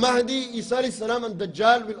 Imam Mahdi, Isa alayhi salam and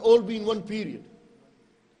Dajjal will all be in one period.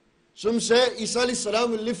 Some say Isa alayhi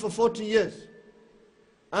salam will live for 40 years.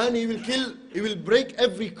 And he will break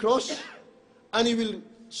every cross, and he will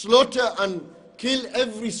slaughter and kill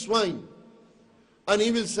every swine. And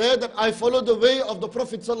he will say that I follow the way of the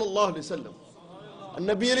Prophet sallallahu alaihi wasallam. And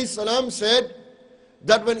Nabi alayhi salam said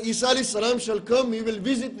that when Isa alayhi salam shall come, he will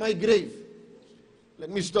visit my grave. Let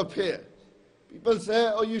me stop here. People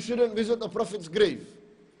say, oh, you shouldn't visit the Prophet's grave.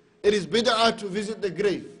 it is bid'ah to visit the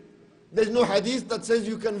grave. There's no hadith that says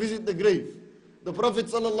you can visit the grave. The Prophet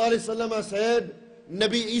ﷺ said,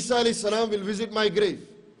 Nabi Isa ﷺ will visit my grave.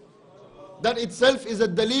 That itself is a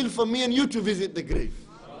dalil for me and you to visit the grave.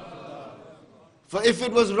 For if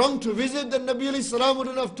it was wrong to visit, then Nabi ﷺ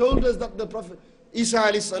wouldn't have told us that the Prophet Isa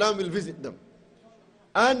ﷺ will visit them.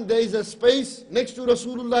 And there is a space next to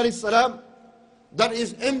Rasulullah ﷺ that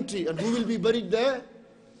is empty. And who will be buried there?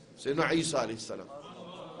 Sayyidina Isa ﷺ.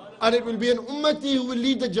 And it will be an ummati who will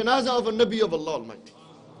lead the janazah of a Nabi of Allah Almighty.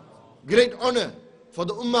 Great honor for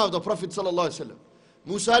the ummah of the Prophet ﷺ.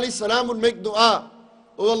 Musa ﷺ would make dua,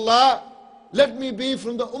 Oh Allah, let me be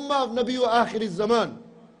from the ummah of Nabi wa Akhir Zaman.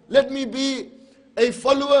 Let me be a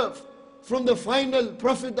follower from the final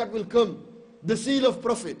prophet that will come, the seal of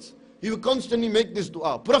prophets. He will constantly make this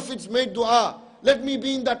dua. Prophets made dua, let me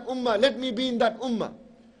be in that ummah, let me be in that ummah.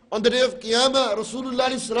 On the day of Qiyamah, Rasulullah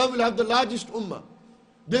ﷺ will have the largest ummah.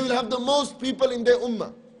 They will have the most people in their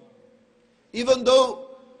ummah. Even though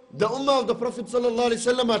the ummah of the Prophet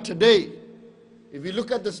ﷺ are today, if we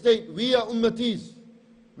look at the state, we are ummatis.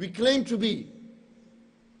 We claim to be.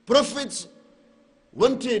 Prophets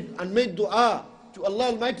wanted and made dua to Allah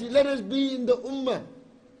Almighty, let us be in the ummah.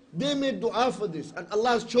 They made dua for this, and Allah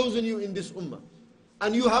has chosen you in this ummah.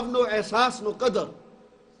 And you have no ihsas, no qadr.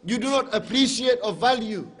 You do not appreciate or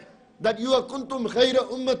value that you are kuntum khayra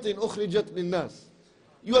ummatin ukhrijat linnas.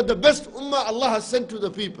 You are the best ummah Allah has sent to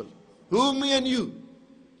the people. Who, me and you.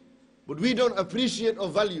 But we don't appreciate or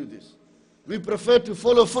value this. We prefer to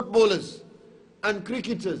follow footballers and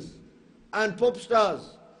cricketers and pop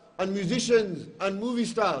stars and musicians and movie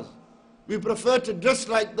stars. We prefer to dress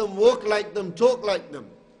like them, walk like them, talk like them.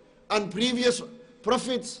 And previous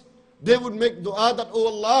prophets, they would make dua that, oh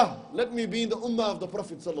Allah, let me be in the ummah of the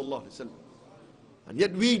Prophet sallallahu alaihi wasallam. And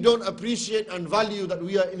yet we don't appreciate and value that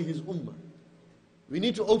we are in his ummah. We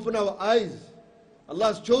need to open our eyes. Allah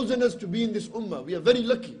has chosen us to be in this ummah. We are very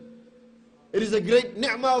lucky. It is a great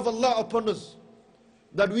ni'mah of Allah upon us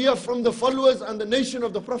that we are from the followers and the nation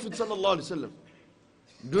of the Prophet sallallahu alaihi wasallam.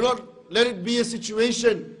 Do not let it be a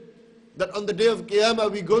situation that on the day of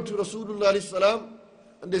Qiyamah we go to Rasulullah alayhi salam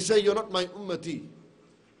and they say, you're not my ummati.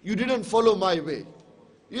 You didn't follow my way.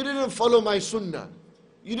 You didn't follow my sunnah.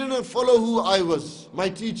 You didn't follow who I was, my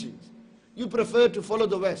teachings. You prefer to follow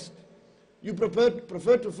the West. You prefer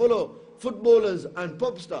to follow footballers and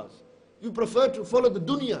pop stars. You prefer to follow the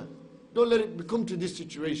dunya. Don't let it come to this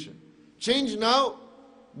situation. Change now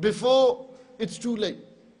before it's too late.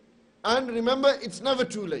 And remember, it's never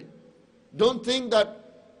too late. Don't think that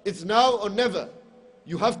it's now or never.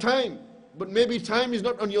 You have time, but maybe time is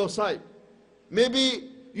not on your side. Maybe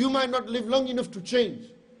you might not live long enough to change.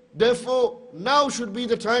 Therefore, now should be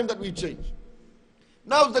the time that we change.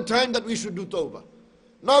 Now is the time that we should do tawbah.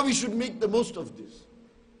 Now we should make the most of this.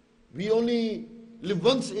 We only live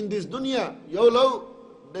once in this dunya. YOLO,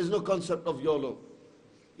 there's no concept of YOLO.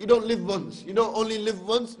 You don't live once. You don't only live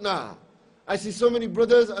once. Nah. I see so many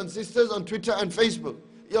brothers and sisters on Twitter and Facebook.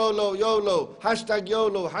 YOLO, YOLO, hashtag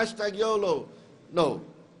YOLO, hashtag YOLO. No.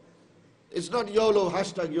 It's not YOLO,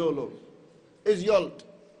 hashtag YOLO. It's YOLT.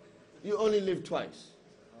 You only live twice.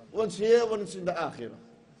 Once here, once in the akhirah.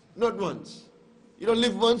 Not once. You don't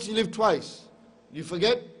live once, you live twice. You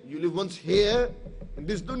forget, you live once here, in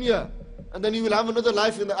this dunya, and then you will have another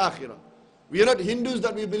life in the akhirah. We are not Hindus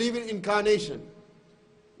that we believe in incarnation.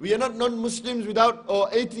 We are not non-Muslims without, or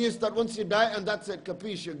atheists that once you die and that's it,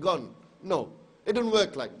 capiche, you're gone. No, it don't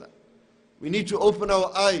work like that. We need to open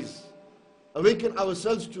our eyes, awaken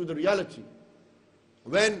ourselves to the reality.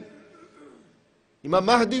 When Imam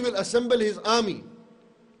Mahdi will assemble his army,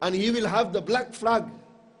 and he will have the black flag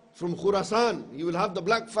from Khurasan, he will have the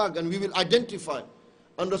black flag and we will identify.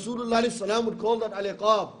 And Rasulullah ﷺ would call that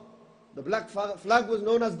al-iqab. The black flag was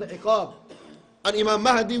known as the iqab. And Imam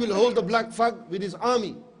Mahdi will hold the black flag with his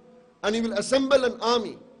army. And he will assemble an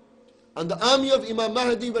army. And the army of Imam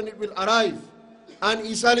Mahdi, when it will arrive, and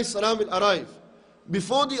Isa ﷺ will arrive.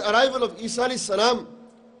 Before the arrival of Isa ﷺ,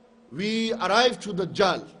 we arrive to the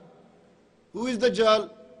Dajjal. Who is the Dajjal?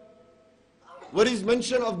 What is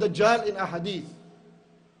mention of the Dajjal in a hadith?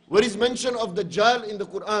 What is mention of the Dajjal in the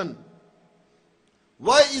Quran?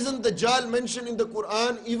 Why isn't the Dajjal mentioned in the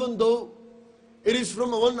Quran even though it is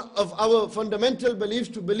from one of our fundamental beliefs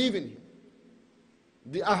to believe in him?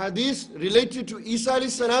 The ahadith related to Isa alayhi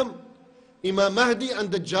salam, Imam Mahdi and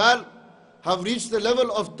the Dajjal have reached the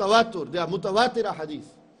level of tawatur. They are mutawatir ahadith.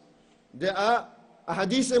 They are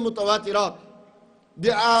ahadith mutawatirat. They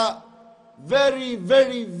are very,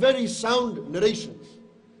 very, very sound narrations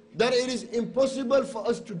that it is impossible for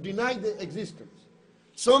us to deny their existence.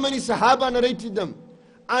 So many Sahaba narrated them,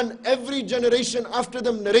 and every generation after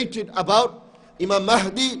them narrated about Imam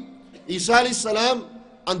Mahdi, Isa alayhi salam,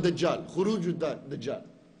 and Dajjal, Khurujud Dajjal,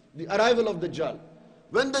 the arrival of Dajjal.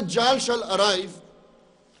 When Dajjal shall arrive,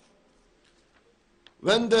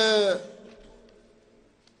 when the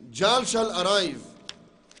Dajjal shall arrive,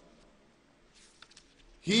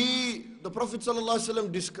 the Prophet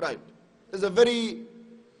ﷺ described. There's a very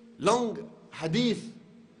long hadith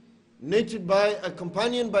narrated by a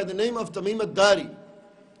companion by the name of Tamim ad-Dari.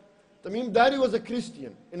 Tamim ad-Dari was a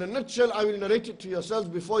Christian. In a nutshell, I will narrate it to yourselves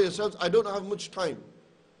before yourselves. I don't have much time.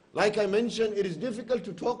 Like I mentioned, it is difficult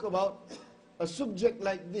to talk about a subject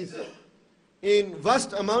like this in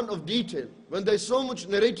vast amount of detail when there is so much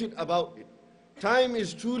narrated about it. Time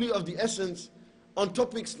is truly of the essence on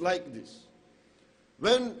topics like this.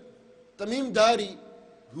 When Tamim Dari,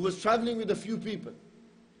 who was traveling with a few people,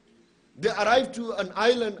 they arrived to an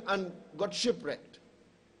island and got shipwrecked.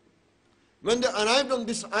 When they arrived on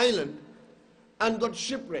this island and got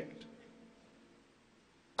shipwrecked,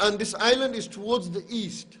 and this island is towards the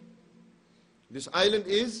east. This island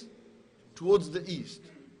is towards the east.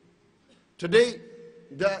 Today,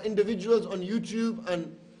 there are individuals on YouTube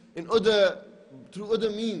and through other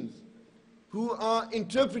means who are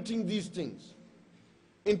interpreting these things.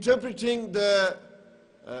 Interpreting the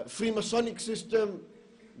Freemasonic system,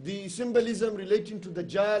 the symbolism relating to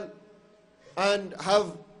Dajjal, and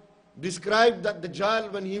have described that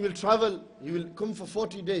Dajjal, when he will travel, he will come for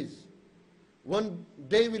 40 days. One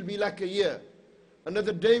day will be like a year,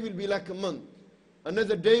 another day will be like a month,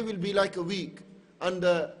 another day will be like a week, and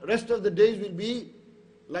the rest of the days will be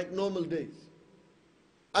like normal days.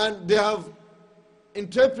 And they have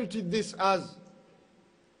interpreted this as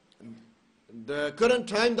the current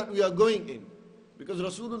time that we are going in. Because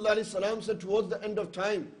Rasulullah ﷺ said towards the end of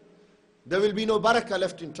time, there will be no barakah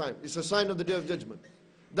left in time. It's a sign of the Day of Judgment.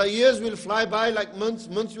 The years will fly by like months,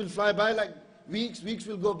 months will fly by like weeks, weeks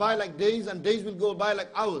will go by like days, and days will go by like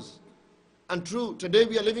hours. And true, today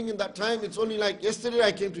we are living in that time. It's only like yesterday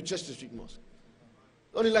I came to Chester Street Mosque.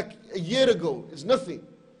 Only like a year ago, it's nothing.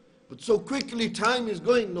 But so quickly time is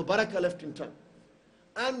going, no barakah left in time.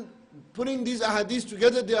 And putting these ahadiths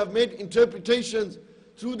together, they have made interpretations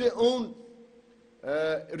through their own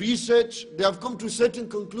research. They have come to certain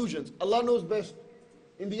conclusions. Allah knows best.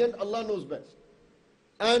 In the end, Allah knows best.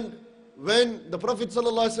 And when the Prophet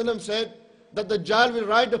ﷺ said that the Dajjal will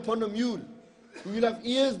ride upon a mule, he will have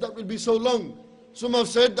ears that will be so long. Some have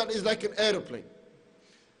said that is like an aeroplane.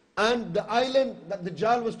 And the island that the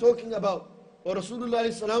Dajjal was talking about, or Rasulullah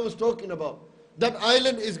ﷺ was talking about, that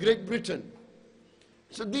island is Great Britain.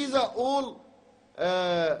 So these are all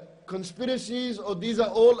conspiracies, or these are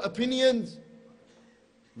all opinions.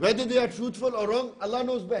 Whether they are truthful or wrong, Allah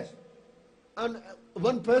knows best. And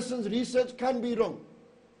one person's research can be wrong.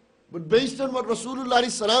 But based on what Rasulullah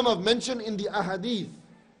ﷺ have mentioned in the ahadith,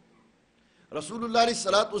 Rasulullah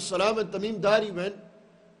ﷺ and Tamim Dari went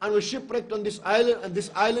and was shipwrecked on this island, and this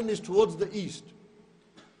island is towards the east.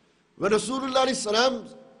 When Rasulullah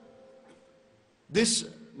ﷺ, this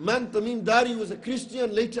man Tamim Dari was a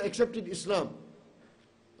Christian, later accepted Islam.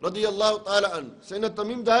 Radiallahu ta'ala anhu. Sayyidina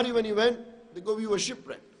Tamim Dari, when he went, we were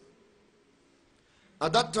shipwrecked.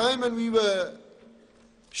 At that time when we were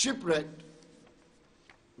shipwrecked,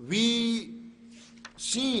 we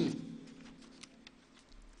seen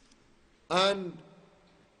and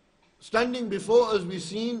standing before us, we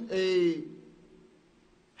seen a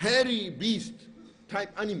hairy beast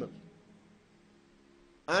type animal.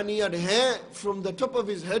 And he had hair from the top of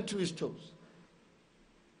his head to his toes.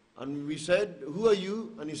 And we said, "Who are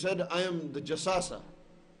you?" And he said, "I am the Jasasa."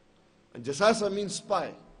 And Jasasa means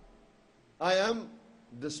spy. I am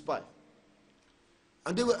the spy.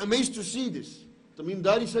 And they were amazed to see this. Tamim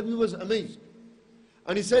Dari said he was amazed.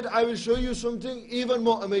 And he said, "I will show you something even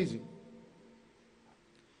more amazing."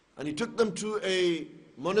 And he took them to a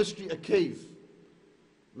monastery, a cave.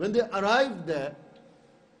 When they arrived there,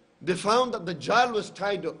 they found that the Dajjal was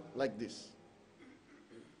tied up like this.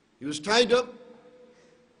 He was tied up,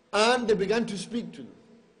 and they began to speak to them.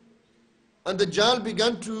 And the Dajjal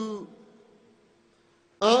began to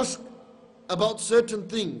ask about certain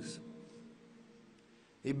things.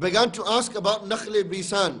 He began to ask about Nakhle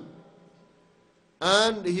Bisan.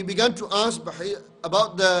 And he began to ask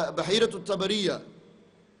about the Bahiratul Tabariya.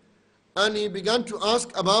 And he began to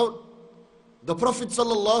ask about the Prophet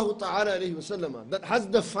sallallahu ta'ala alayhi wasallam, that has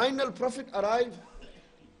the final Prophet arrived?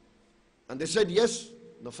 And they said, yes,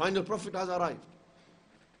 the final Prophet has arrived.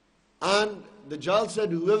 And the Dajjal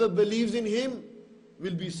said, whoever believes in him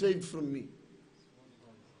will be saved from me.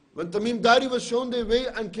 When Tamim Dari was shown their way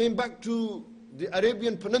and came back to the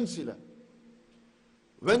Arabian Peninsula,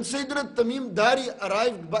 When Sayyidina Tamim Dari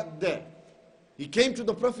arrived back there, he came to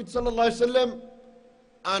the Prophet ﷺ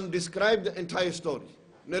and described the entire story,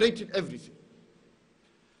 narrated everything.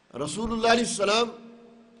 Rasulullah ﷺ,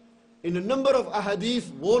 in a number of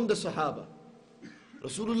ahadith, warned the Sahaba.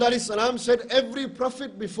 Rasulullah ﷺ said, every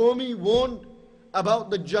prophet before me warned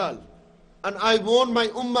about Dajjal, and I warn my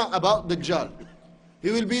ummah about Dajjal. He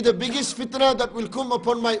will be the biggest fitna that will come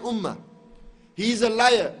upon my ummah. He is a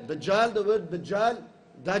liar. Dajjal, the word Dajjal,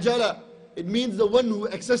 Dajjala, it means the one who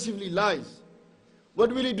excessively lies.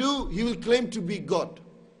 What will he do? He will claim to be God.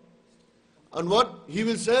 And what? He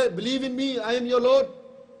will say, believe in me, I am your Lord.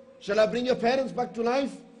 Shall I bring your parents back to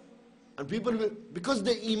life? And people will, because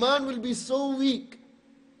the iman will be so weak,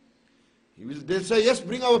 they'll say, yes,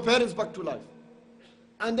 bring our parents back to life.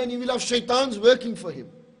 And then he will have shaitans working for him.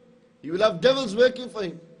 He will have devils working for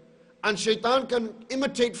him. And shaitan can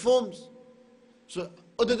imitate forms. So,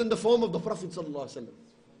 other than the form of the Prophet ﷺ.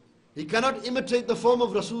 He cannot imitate the form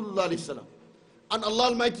of Rasulullah ﷺ. And Allah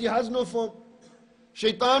Almighty has no form.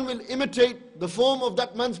 Shaitan will imitate the form of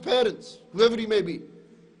that man's parents, whoever he may be.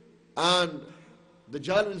 And the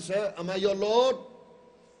Dajjal will say, am I your Lord?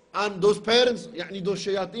 And those parents, those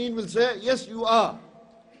shayateen will say, yes, you are.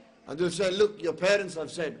 And they'll say, look, your parents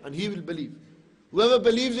have said, and he will believe. Whoever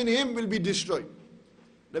believes in him will be destroyed.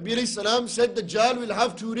 Nabi alayhi salam said the Dajjal will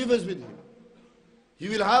have two rivers with him. He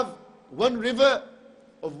will have one river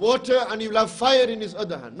of water and he will have fire in his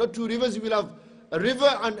other hand. Not two rivers, he will have a river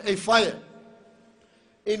and a fire.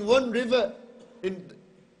 In one river, in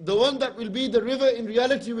the one that will be the river in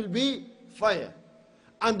reality will be fire.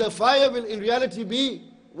 And the fire will in reality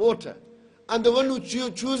be water. And the one who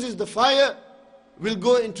chooses the fire will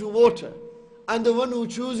go into water. And the one who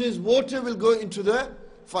chooses water will go into the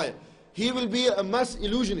fire. He will be a mass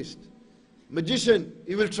illusionist, magician.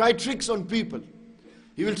 He will try tricks on people.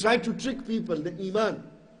 He will try to trick people, the iman.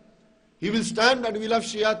 He will stand and he will have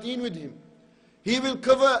shayateen with him. He will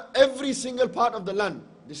cover every single part of the land.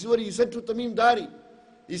 This is what he said to Tamim Dari.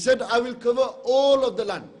 He said, I will cover all of the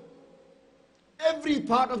land. Every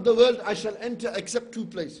part of the world I shall enter except two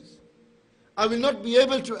places. I will not be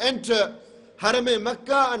able to enter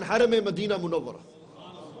Haram-e-Makkah and Haram-e-Madinah Munawwarah.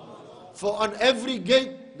 For on every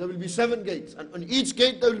gate there will be 7 gates. And on each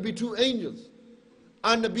gate there will be 2 angels.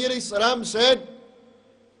 And Nabi alayhi salam said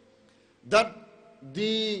that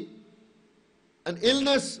an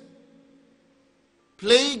illness,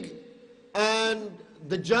 plague and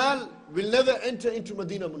Dajjal will never enter into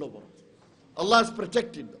Madinah Munawwarah. Allah has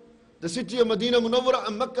protected the city of Madinah Munawwarah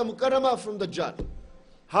and Makkah Mukarramah from Dajjal.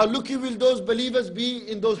 How lucky will those believers be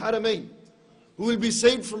in those Haramain who will be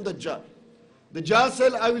saved from Dajjal. Dajjal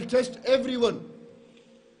said, I will test everyone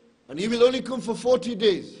and he will only come for 40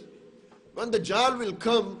 days. When Dajjal will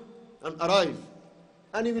come and arrive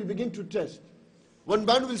and he will begin to test. One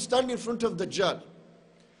man will stand in front of Dajjal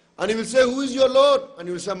and he will say, who is your Lord? And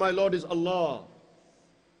he will say, my Lord is Allah.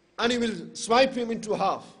 And he will swipe him into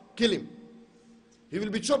half, kill him. He will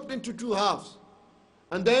be chopped into 2 halves.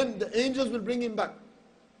 And then the angels will bring him back.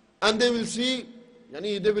 And they will see,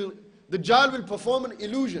 the Dajjal will perform an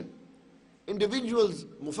illusion. Individuals,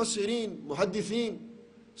 mufassirin, muhaddithin,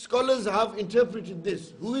 scholars have interpreted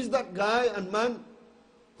this. Who is that guy and man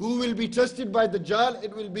who will be tested by the Dajjal?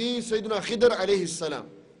 It will be Sayyidina Khidr alayhi salam.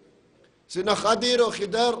 Sayyidina Khadir or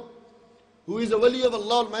Khidr, who is a wali of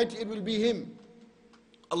Allah Almighty, it will be him.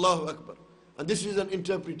 Allahu Akbar. And this is an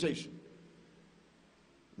interpretation.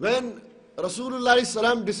 When Rasulullah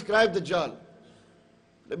salam described the Dajjal,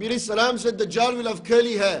 Nabi salam said the Dajjal will have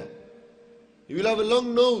curly hair. He will have a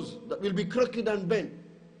long nose that will be crooked and bent.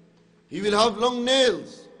 He will have long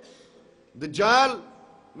nails. The Dajjal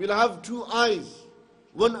will have 2 eyes.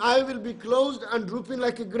 One eye will be closed and drooping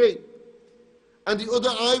like a grape. And the other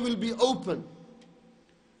eye will be open.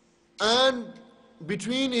 And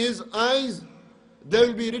between his eyes there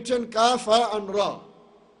will be written Kaf, Ha and Ra.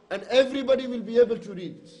 And everybody will be able to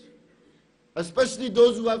read this. Especially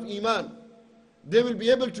those who have Iman. They will be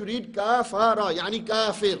able to read Kaf, Ha, Ra, yani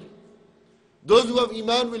Kafir. Those who have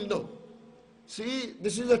Iman will know. See,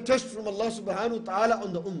 this is a test from Allah subhanahu wa ta'ala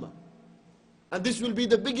on the Ummah. And this will be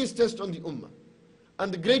the biggest test on the Ummah.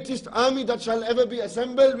 And the greatest army that shall ever be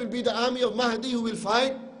assembled will be the army of Mahdi who will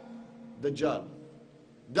fight Dajjal.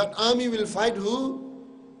 That army will fight who?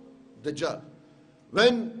 Dajjal.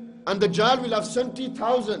 And Dajjal will have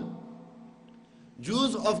 70,000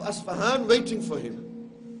 Jews of Asfahan waiting for him.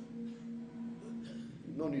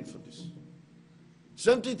 No need for this.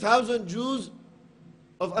 70,000 Jews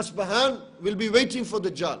of Asfahan will be waiting for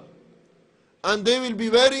Dajjal. And they will be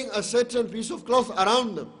wearing a certain piece of cloth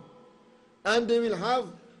around them. And they will have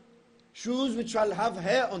shoes which shall have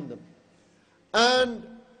hair on them. And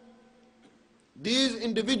these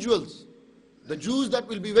individuals, the Jews that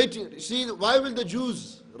will be waiting. See, why will the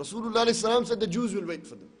Jews, Rasulullah ﷺ said the Jews will wait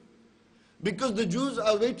for them. Because the Jews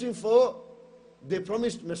are waiting for the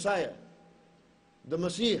promised Messiah, the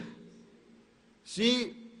Messiah.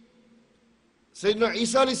 See, Sayyidina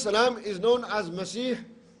Isa ﷺ is known as Masih,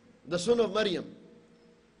 the son of Maryam,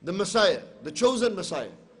 the Messiah, the chosen Messiah,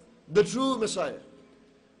 the true Messiah.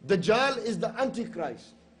 Dajjal is the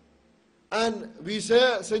Antichrist. And we say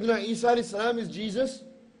Sayyidina Isa ﷺ is Jesus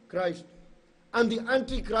Christ. And the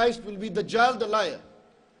Antichrist will be Dajjal, the liar.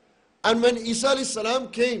 And when Isa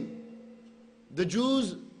ﷺ came, the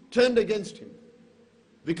Jews turned against him.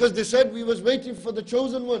 Because they said, we was waiting for the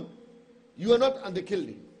chosen one. You are not, and they killed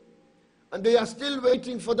him. And they are still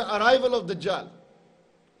waiting for the arrival of Dajjal.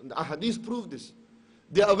 And the ahadith prove this.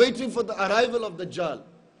 They are waiting for the arrival of Dajjal.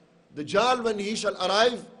 Dajjal, when he shall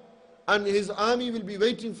arrive, and his army will be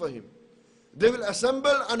waiting for him. They will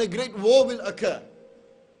assemble and a great war will occur.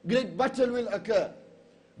 Great battle will occur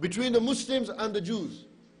between the Muslims and the Jews.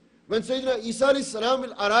 When Sayyidina Isa ﷺ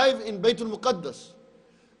will arrive in Baytul Muqaddas,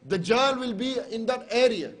 Dajjal will be in that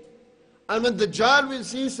area. And when Dajjal will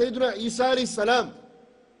see Sayyidina Isa ﷺ,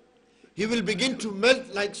 he will begin to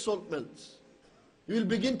melt like salt melts. He will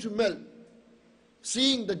begin to melt.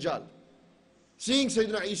 Seeing Dajjal, seeing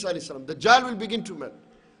Sayyidina Isa ﷺ, Dajjal will begin to melt.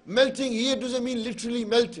 Melting here doesn't mean literally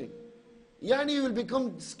melting. Yani he will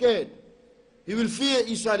become scared. He will fear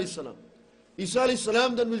Isa ﷺ. Isa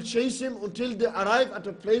ﷺ then will chase him until they arrive at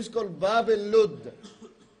a place called Bab al-Lud.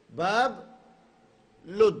 Bab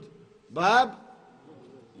Lud. Bab,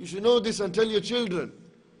 you should know this and tell your children.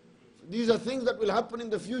 These are things that will happen in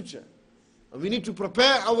the future. And we need to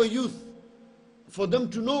prepare our youth for them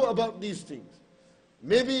to know about these things.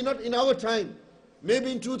 Maybe not in our time,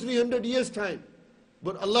 maybe in 200-300 years' time.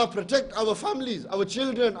 But Allah protect our families, our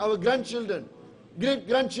children, our grandchildren,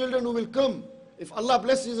 great-grandchildren who will come. If Allah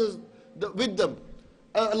blesses us with them,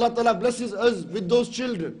 Allah Ta'ala blesses us with those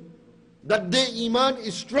children, that their iman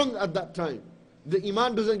is strong at that time. The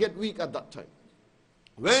iman doesn't get weak at that time.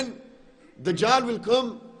 When Dajjal will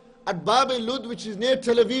come at Bab al-Lud, which is near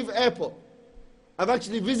Tel Aviv airport. I've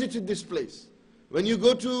actually visited this place. When you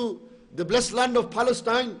go to the blessed land of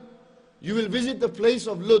Palestine, you will visit the place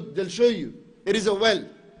of Lud. They'll show you. It is a well.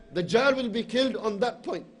 Dajjal will be killed on that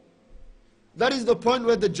point. That is the point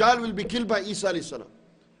where Dajjal will be killed by Isa ﷺ.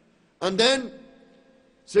 And then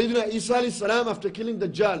Sayyidina Isa ﷺ, after killing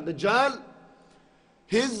Dajjal,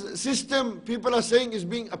 his system, people are saying, is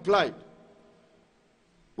being applied.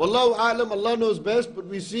 Wallahu a'lam, Allah knows best, but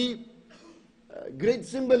we see great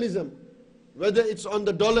symbolism, whether it's on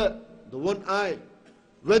the dollar, the one eye,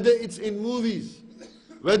 whether it's in movies,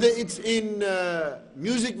 whether it's in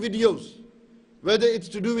music videos, whether it's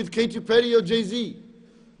to do with Katy Perry or Jay-Z,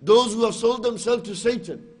 those who have sold themselves to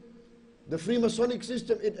Satan. The Freemasonic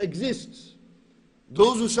system, it exists.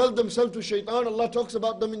 Those who sell themselves to Shaitan, Allah talks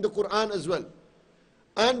about them in the Quran as well.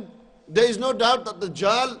 And there is no doubt that the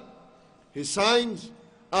Dajjal, his signs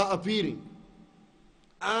are appearing.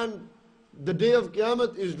 And the day of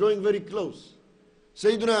Qiyamah is drawing very close.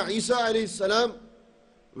 Sayyidina Isa alayhi salam,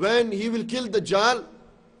 when he will kill the Dajjal,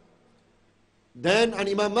 then, and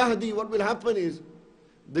Imam Mahdi, what will happen is,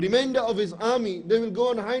 the remainder of his army, they will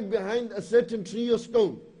go and hide behind a certain tree or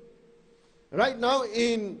stone. Right now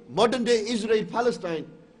in modern day Israel, Palestine,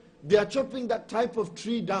 they are chopping that type of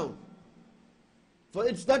tree down. For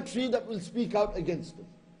it's that tree that will speak out against them.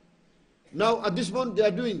 Now at this moment they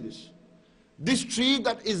are doing this. This tree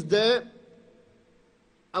that is there,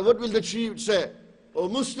 and what will the tree say? O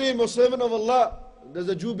Muslim, O servant of Allah, there's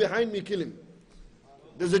a Jew behind me, kill him.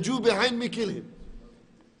 There's a Jew behind me, kill him.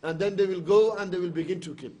 And then they will go and they will begin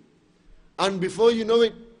to kill. And before you know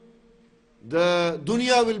it, the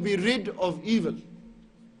dunya will be rid of evil.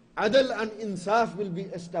 Adl and insaf will be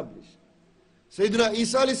established. Sayyidina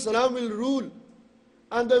Isa alayhi salam will rule,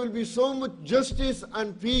 and there will be so much justice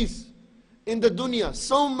and peace in the dunya,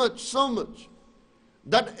 so much,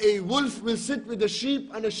 that a wolf will sit with a sheep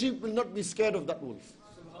and a sheep will not be scared of that wolf.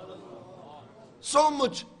 So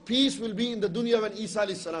much peace will be in the dunya when Isa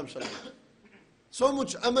alayhi salam shall come. So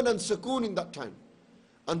much aman and sakoon in that time.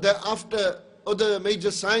 And thereafter, other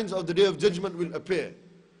major signs of the Day of Judgment will appear.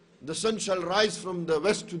 The sun shall rise from the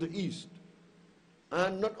west to the east.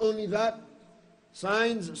 And not only that,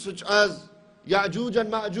 signs such as Ya'juj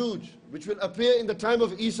and Ma'juj, which will appear in the time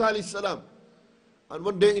of Isa alayhi salam. And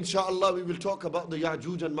one day, inshallah, we will talk about the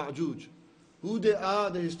Ya'juj and Ma'juj. Who they are,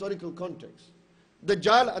 the historical context.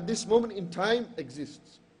 Dajjal at this moment in time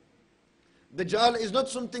exists. Dajjal is not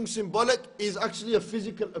something symbolic, it is actually a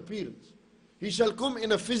physical appearance. He shall come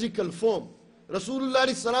in a physical form. Rasulullah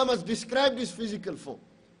ﷺ has described his physical form.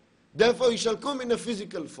 Therefore he shall come in a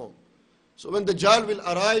physical form. So when the Dajjal will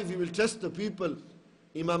arrive, he will test the people.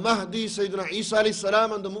 Imam Mahdi, Sayyidina Isa alayhi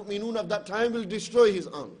salam, and the mu'minun of that time will destroy his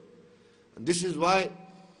army. And this is why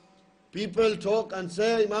people talk and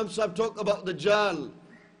say, Imam Sahib, talk about the Dajjal,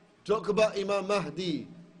 talk about Imam Mahdi,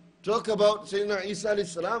 talk about Sayyidina Isa alayhi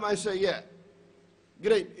salam. I say, yeah,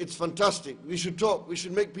 great, it's fantastic. We should talk, we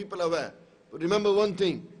should make people aware. But remember one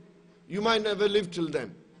thing, you might never live till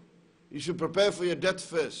then. You should prepare for your death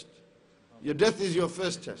first. Your death is your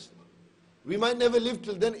first test. We might never live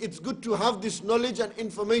till then. It's good to have this knowledge and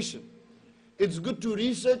information. It's good to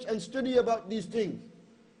research and study about these things.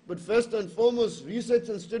 But first and foremost, research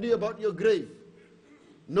and study about your grave.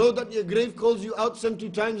 Know that your grave calls you out 70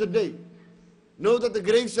 times a day. Know that the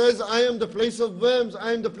grave says, I am the place of worms,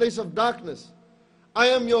 I am the place of darkness. I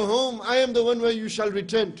am your home, I am the one where you shall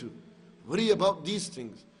return to. Worry about these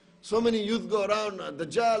things. So many youth go around,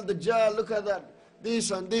 Dajjal, look at that, this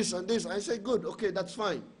and this and this. I say, good, okay, that's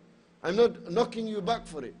fine. I'm not knocking you back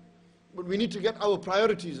for it. But we need to get our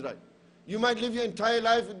priorities right. You might live your entire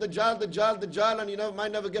life with Dajjal, and you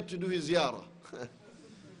might never get to do his ziyarah.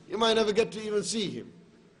 You might never get to even see him.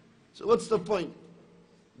 So what's the point?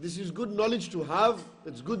 This is good knowledge to have.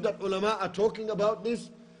 It's good that ulama are talking about this,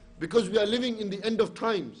 because we are living in the end of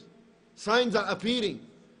times. Signs are appearing.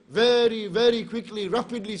 Very, very quickly,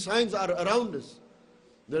 rapidly, signs are around us.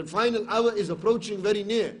 The final hour is approaching very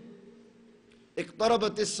near.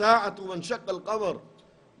 اقتربت الساعة وانشق القمر.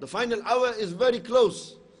 The final hour is very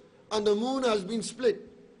close, and the moon has been split.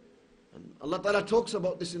 And Allah Ta'ala talks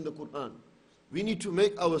about this in the Quran. We need to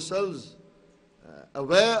make ourselves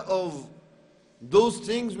aware of those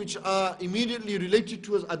things which are immediately related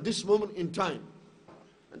to us at this moment in time.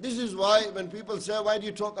 And this is why when people say, why do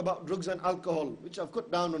you talk about drugs and alcohol, which I've cut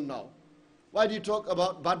down on now? Why do you talk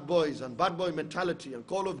about bad boys and bad boy mentality and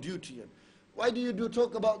Call of Duty? And why do you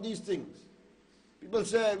talk about these things? People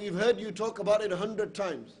say, we've heard you talk about it 100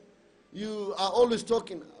 times. You are always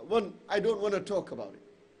talking. One, I don't want to talk about it.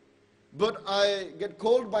 But I get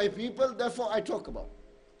called by people, therefore I talk about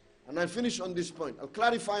it. And I finish on this point. I'll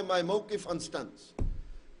clarify my mawqif and stance.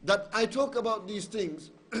 That I talk about these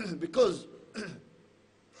things because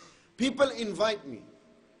people invite me.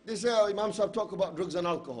 They say, oh, Imam Sahib, talk about drugs and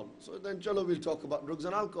alcohol. So then, chalo, we'll talk about drugs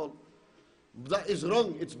and alcohol. That is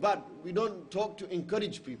wrong, it's bad. We don't talk to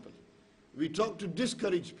encourage people. We talk to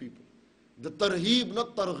discourage people. The tarheeb,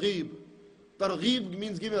 not targheeb. Targheeb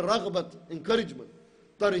means giving raghbat, encouragement.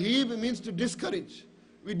 Tarheeb means to discourage.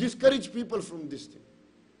 We discourage people from this thing.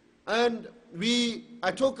 And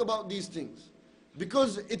I talk about these things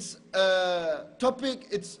because it's a topic,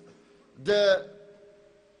 it's the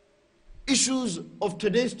issues of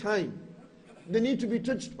today's time. They need to be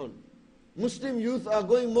touched on. Muslim youth are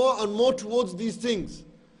going more and more towards these things.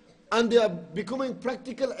 And they are becoming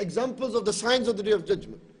practical examples of the signs of the Day of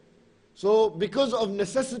Judgment. So because of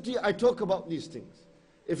necessity, I talk about these things.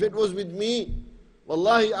 If it was with me,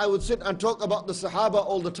 wallahi, I would sit and talk about the Sahaba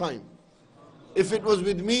all the time. If it was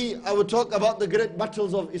with me, I would talk about the great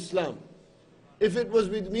battles of Islam. If it was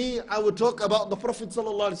with me, I would talk about the Prophet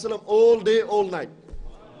ﷺ all day, all night.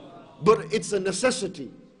 But it's a necessity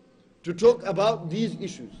to talk about these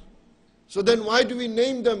issues. So then why do we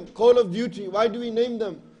name them Call of Duty? Why do we name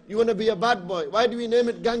them you want to be a bad boy? Why do we name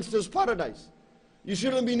it Gangster's Paradise? You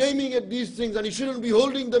shouldn't be naming it these things, and you shouldn't be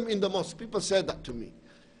holding them in the mosque. People said that to me.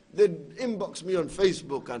 They inbox me on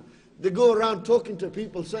Facebook and they go around talking to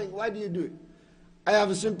people saying, why do you do it? I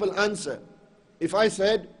have a simple answer. If I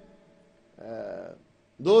said,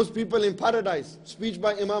 those people in paradise, speech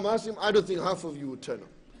by Imam Asim, I don't think half of you would turn up.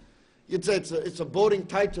 You'd say it's a boring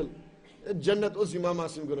title. Jannat us Imam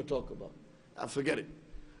Asim going to talk about. I forget it.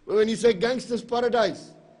 But when you say Gangster's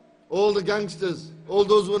Paradise, all the gangsters, all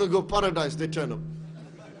those who want to go paradise, they turn up.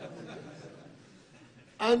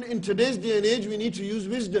 And in today's day and age, we need to use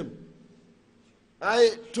wisdom.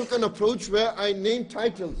 I took an approach where I named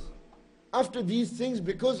titles after these things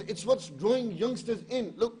because it's what's drawing youngsters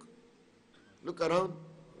in. Look around.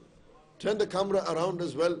 Turn the camera around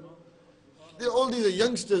as well. All these are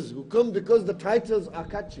youngsters who come because the titles are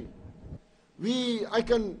catchy. I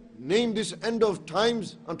can name this end of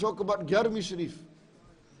times and talk about Gyarmi Sharif.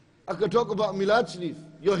 I can talk about Milad Sharif.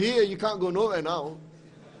 You're here, you can't go nowhere now.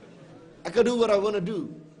 I can do what I want to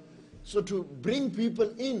do. So to bring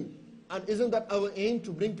people in, and isn't that our aim,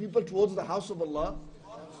 to bring people towards the house of Allah?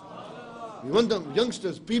 We want them,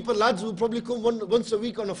 youngsters, people, lads who probably come once a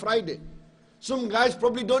week on a Friday. Some guys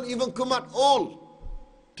probably don't even come at all.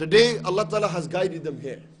 Today, Allah Ta'ala has guided them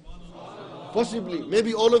here. Possibly,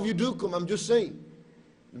 maybe all of you do come, I'm just saying.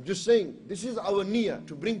 This is our niyyah,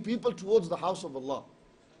 to bring people towards the house of Allah.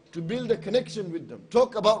 to build a connection with them.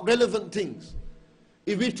 Talk about relevant things.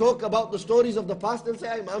 If we talk about the stories of the past, they'll say,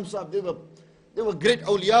 Imam Sahib, they were great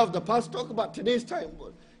awliya of the past. Talk about today's time.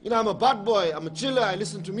 You know, I'm a bad boy, I'm a chiller, I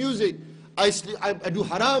listen to music, I do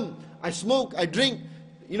haram, I smoke, I drink.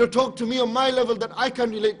 You know, talk to me on my level that I can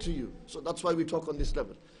relate to you. So that's why we talk on this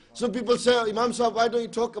level. Some people say, Imam Sahib, why don't you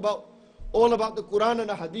talk all about the Quran and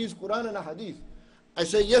the Hadith, Quran and the Hadith? I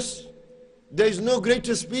say, yes, there is no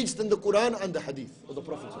greater speech than the Quran and the Hadith of the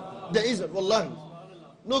Prophet. There isn't, wallahi.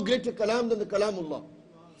 No greater kalam than the kalamullah.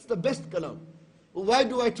 It's the best kalam. But why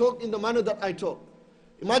do I talk in the manner that I talk?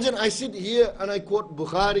 Imagine I sit here and I quote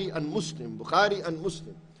Bukhari and Muslim, Bukhari and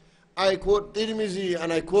Muslim. I quote Tirmizi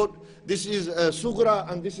and I quote, this is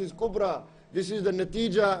Sughra and this is Kubra, this is the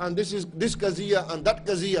Natija and this is this Ghosia and that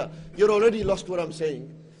Ghosia. You're already lost what I'm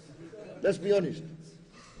saying. Let's be honest.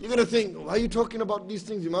 You're going to think, why are you talking about these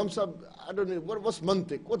things, Imam Sahib? I don't know, what's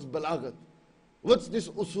mantiq, what's balaghat? What's this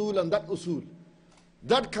usul and that usul?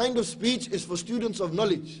 That kind of speech is for students of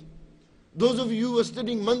knowledge. Those of you who are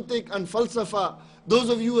studying mantiq and falsafa, those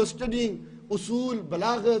of you who are studying usul,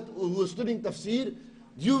 balaghat, who are studying tafsir,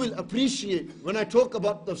 you will appreciate when I talk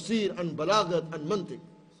about tafsir and balaghat and mantiq.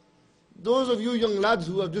 Those of you young lads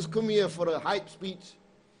who have just come here for a hype speech,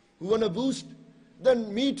 who want to boost,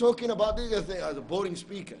 then me talking about this, I think, as a boring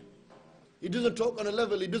speaker. He doesn't talk on a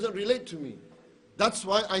level, he doesn't relate to me. That's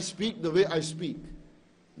why I speak the way I speak.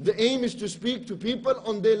 The aim is to speak to people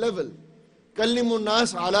on their level. Kallimun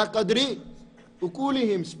nas ala qadri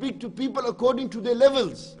ukulihim. Speak to people according to their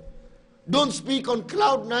levels. Don't speak on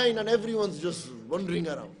cloud 9 and everyone's just wandering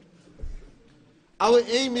around. Our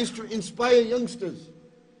aim is to inspire youngsters.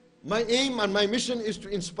 My aim and my mission is to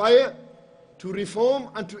inspire, to reform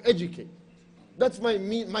and to educate. That's my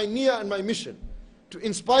niyyah and my mission. To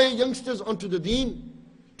inspire youngsters onto the deen,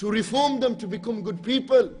 to reform them to become good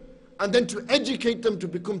people, and then to educate them to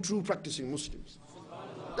become true practicing Muslims.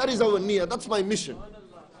 That is our niyyah, that's my mission.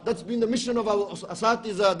 That's been the mission of our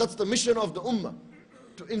asatiza, that's the mission of the ummah.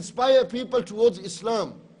 To inspire people towards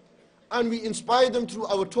Islam. And we inspire them through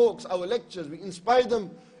our talks, our lectures. We inspire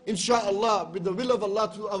them, insha'Allah, with the will of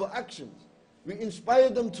Allah through our actions. We inspire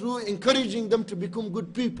them through encouraging them to become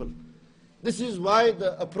good people. This is why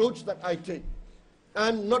the approach that I take.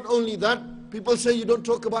 And not only that, people say you don't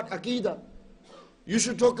talk about Aqidah. You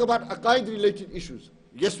should talk about Aqaid related issues.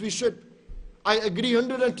 Yes, we should. I agree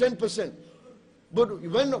 110%. But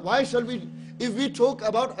why shall we, if we talk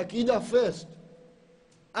about Aqidah first,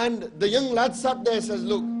 and the young lad sat there and says,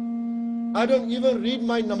 look, I don't even read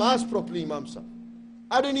my namaz properly, Imam Sahib.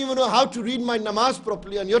 I don't even know how to read my namaz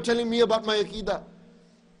properly, and you're telling me about my Aqidah.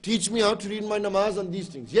 Teach me how to read my namaz and these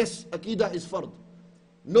things. Yes, Aqidah is fard.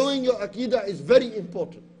 Knowing your Aqidah is very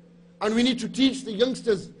important. And we need to teach the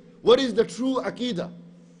youngsters what is the true Aqidah.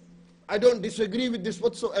 I don't disagree with this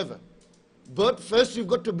whatsoever. But first you've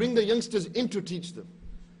got to bring the youngsters in to teach them.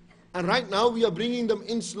 And right now we are bringing them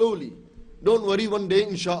in slowly. Don't worry, one day,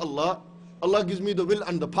 inshaAllah, Allah gives me the will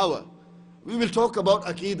and the power. We will talk about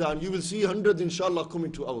Aqidah and you will see hundreds, inshallah,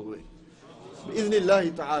 coming to our way.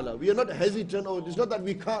 Bi-idhnillahi ta'ala. We are not hesitant, or it's not that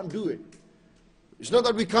we can't do it. It's not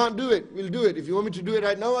that we can't do it, we'll do it. If you want me to do it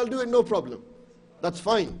right now, I'll do it, no problem. That's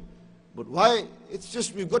fine. But why? It's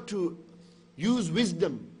just we've got to use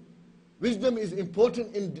wisdom. Wisdom is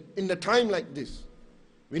important in a time like this.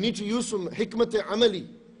 We need to use some hikmat-e amali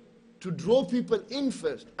to draw people in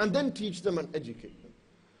first and then teach them and educate them.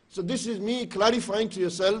 So this is me clarifying to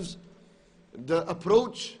yourselves the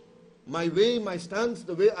approach, my way, my stance,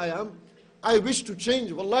 the way I am. I wish to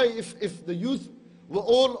change. Wallahi, if the youth were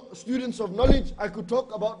all students of knowledge, I could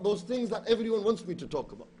talk about those things that everyone wants me to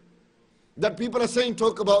talk about. That people are saying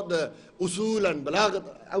talk about the usul and balaghat,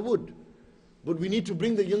 I would. But we need to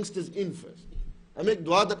bring the youngsters in first. I make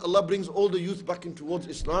dua that Allah brings all the youth back in towards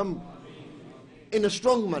Islam in a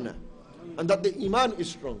strong manner. And that the iman is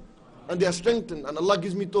strong. And they are strengthened. And Allah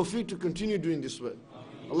gives me tawfiq to continue doing this work.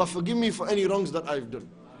 Allah forgive me for any wrongs that I've done.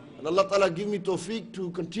 And Allah Ta'ala give me tawfiq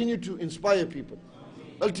to continue to inspire people.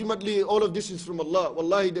 Ultimately, all of this is from Allah.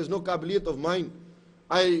 Wallahi, there's no qabiliyat of mine.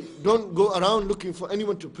 I don't go around looking for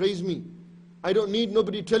anyone to praise me. I don't need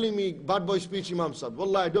nobody telling me bad boy speech, Imam Sahib.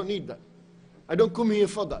 Wallahi, I don't need that. I don't come here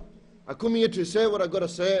for that. I come here to say what I gotta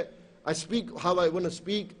say. I speak how I wanna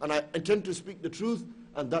speak, and I intend to speak the truth,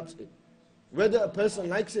 and that's it. Whether a person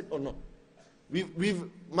likes it or not.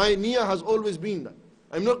 My niyyah has always been that.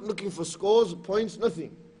 I'm not looking for scores, points,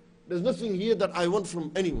 nothing. There's nothing here that I want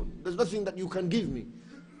from anyone. There's nothing that you can give me.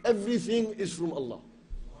 Everything is from Allah.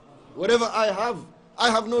 Whatever I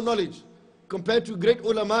have no knowledge. Compared to great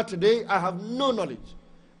ulama today, I have no knowledge.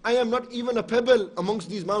 I am not even a pebble amongst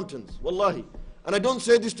these mountains, wallahi. And I don't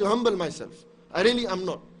say this to humble myself. I really am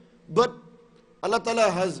not. But Allah Ta'ala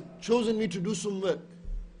has chosen me to do some work.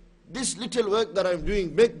 This little work that I'm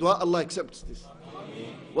doing, make dua, Allah accepts this.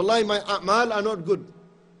 Wallahi, my a'mal are not good.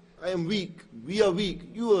 I am weak. We are weak.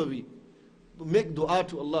 You are weak. But make dua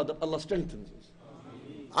to Allah that Allah strengthens us.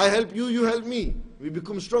 I help you, you help me. We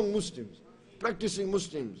become strong Muslims, practicing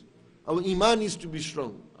Muslims. Our iman needs to be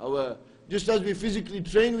strong. Just as we physically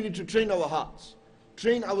train, we need to train our hearts,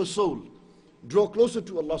 train our soul, draw closer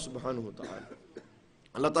to Allah subhanahu wa ta'ala.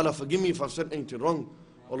 Allah ta'ala forgive me if I've said anything wrong.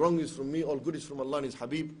 All wrong is from me, all good is from Allah and His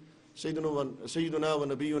Habib. Sayyiduna wa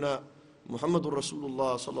Nabiyuna Muhammadur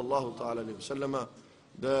Rasulullah sallallahu ta'ala alayhi wa sallam.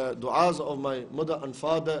 The du'as of my mother and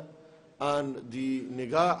father, and the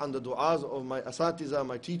nigah and the du'as of my asatiza,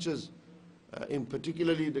 my teachers, in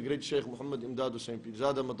particularly the great Shaykh Muhammad Imdad Hussain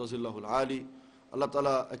Pirzada Madazillahu al-Ali. Allah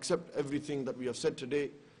Ta'ala accept everything that we have said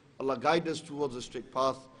today. Allah guide us towards the straight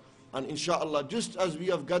path. And inshallah, just as we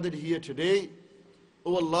have gathered here today,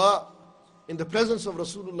 O Allah, in the presence of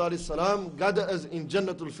Rasulullah salam, gather us in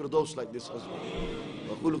Jannatul Firdaus like this as well.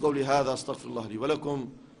 وَقُولُ قَوْلِ هَذَا أَسْتَغْفِرُ اللَّهِ لِي وَلَكُمْ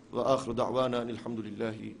وَآخِرُ دَعْوَانَا أَنِ الْحَمْدُ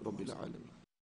لِلَّهِ رَبِّ الْعَالَمِينَ.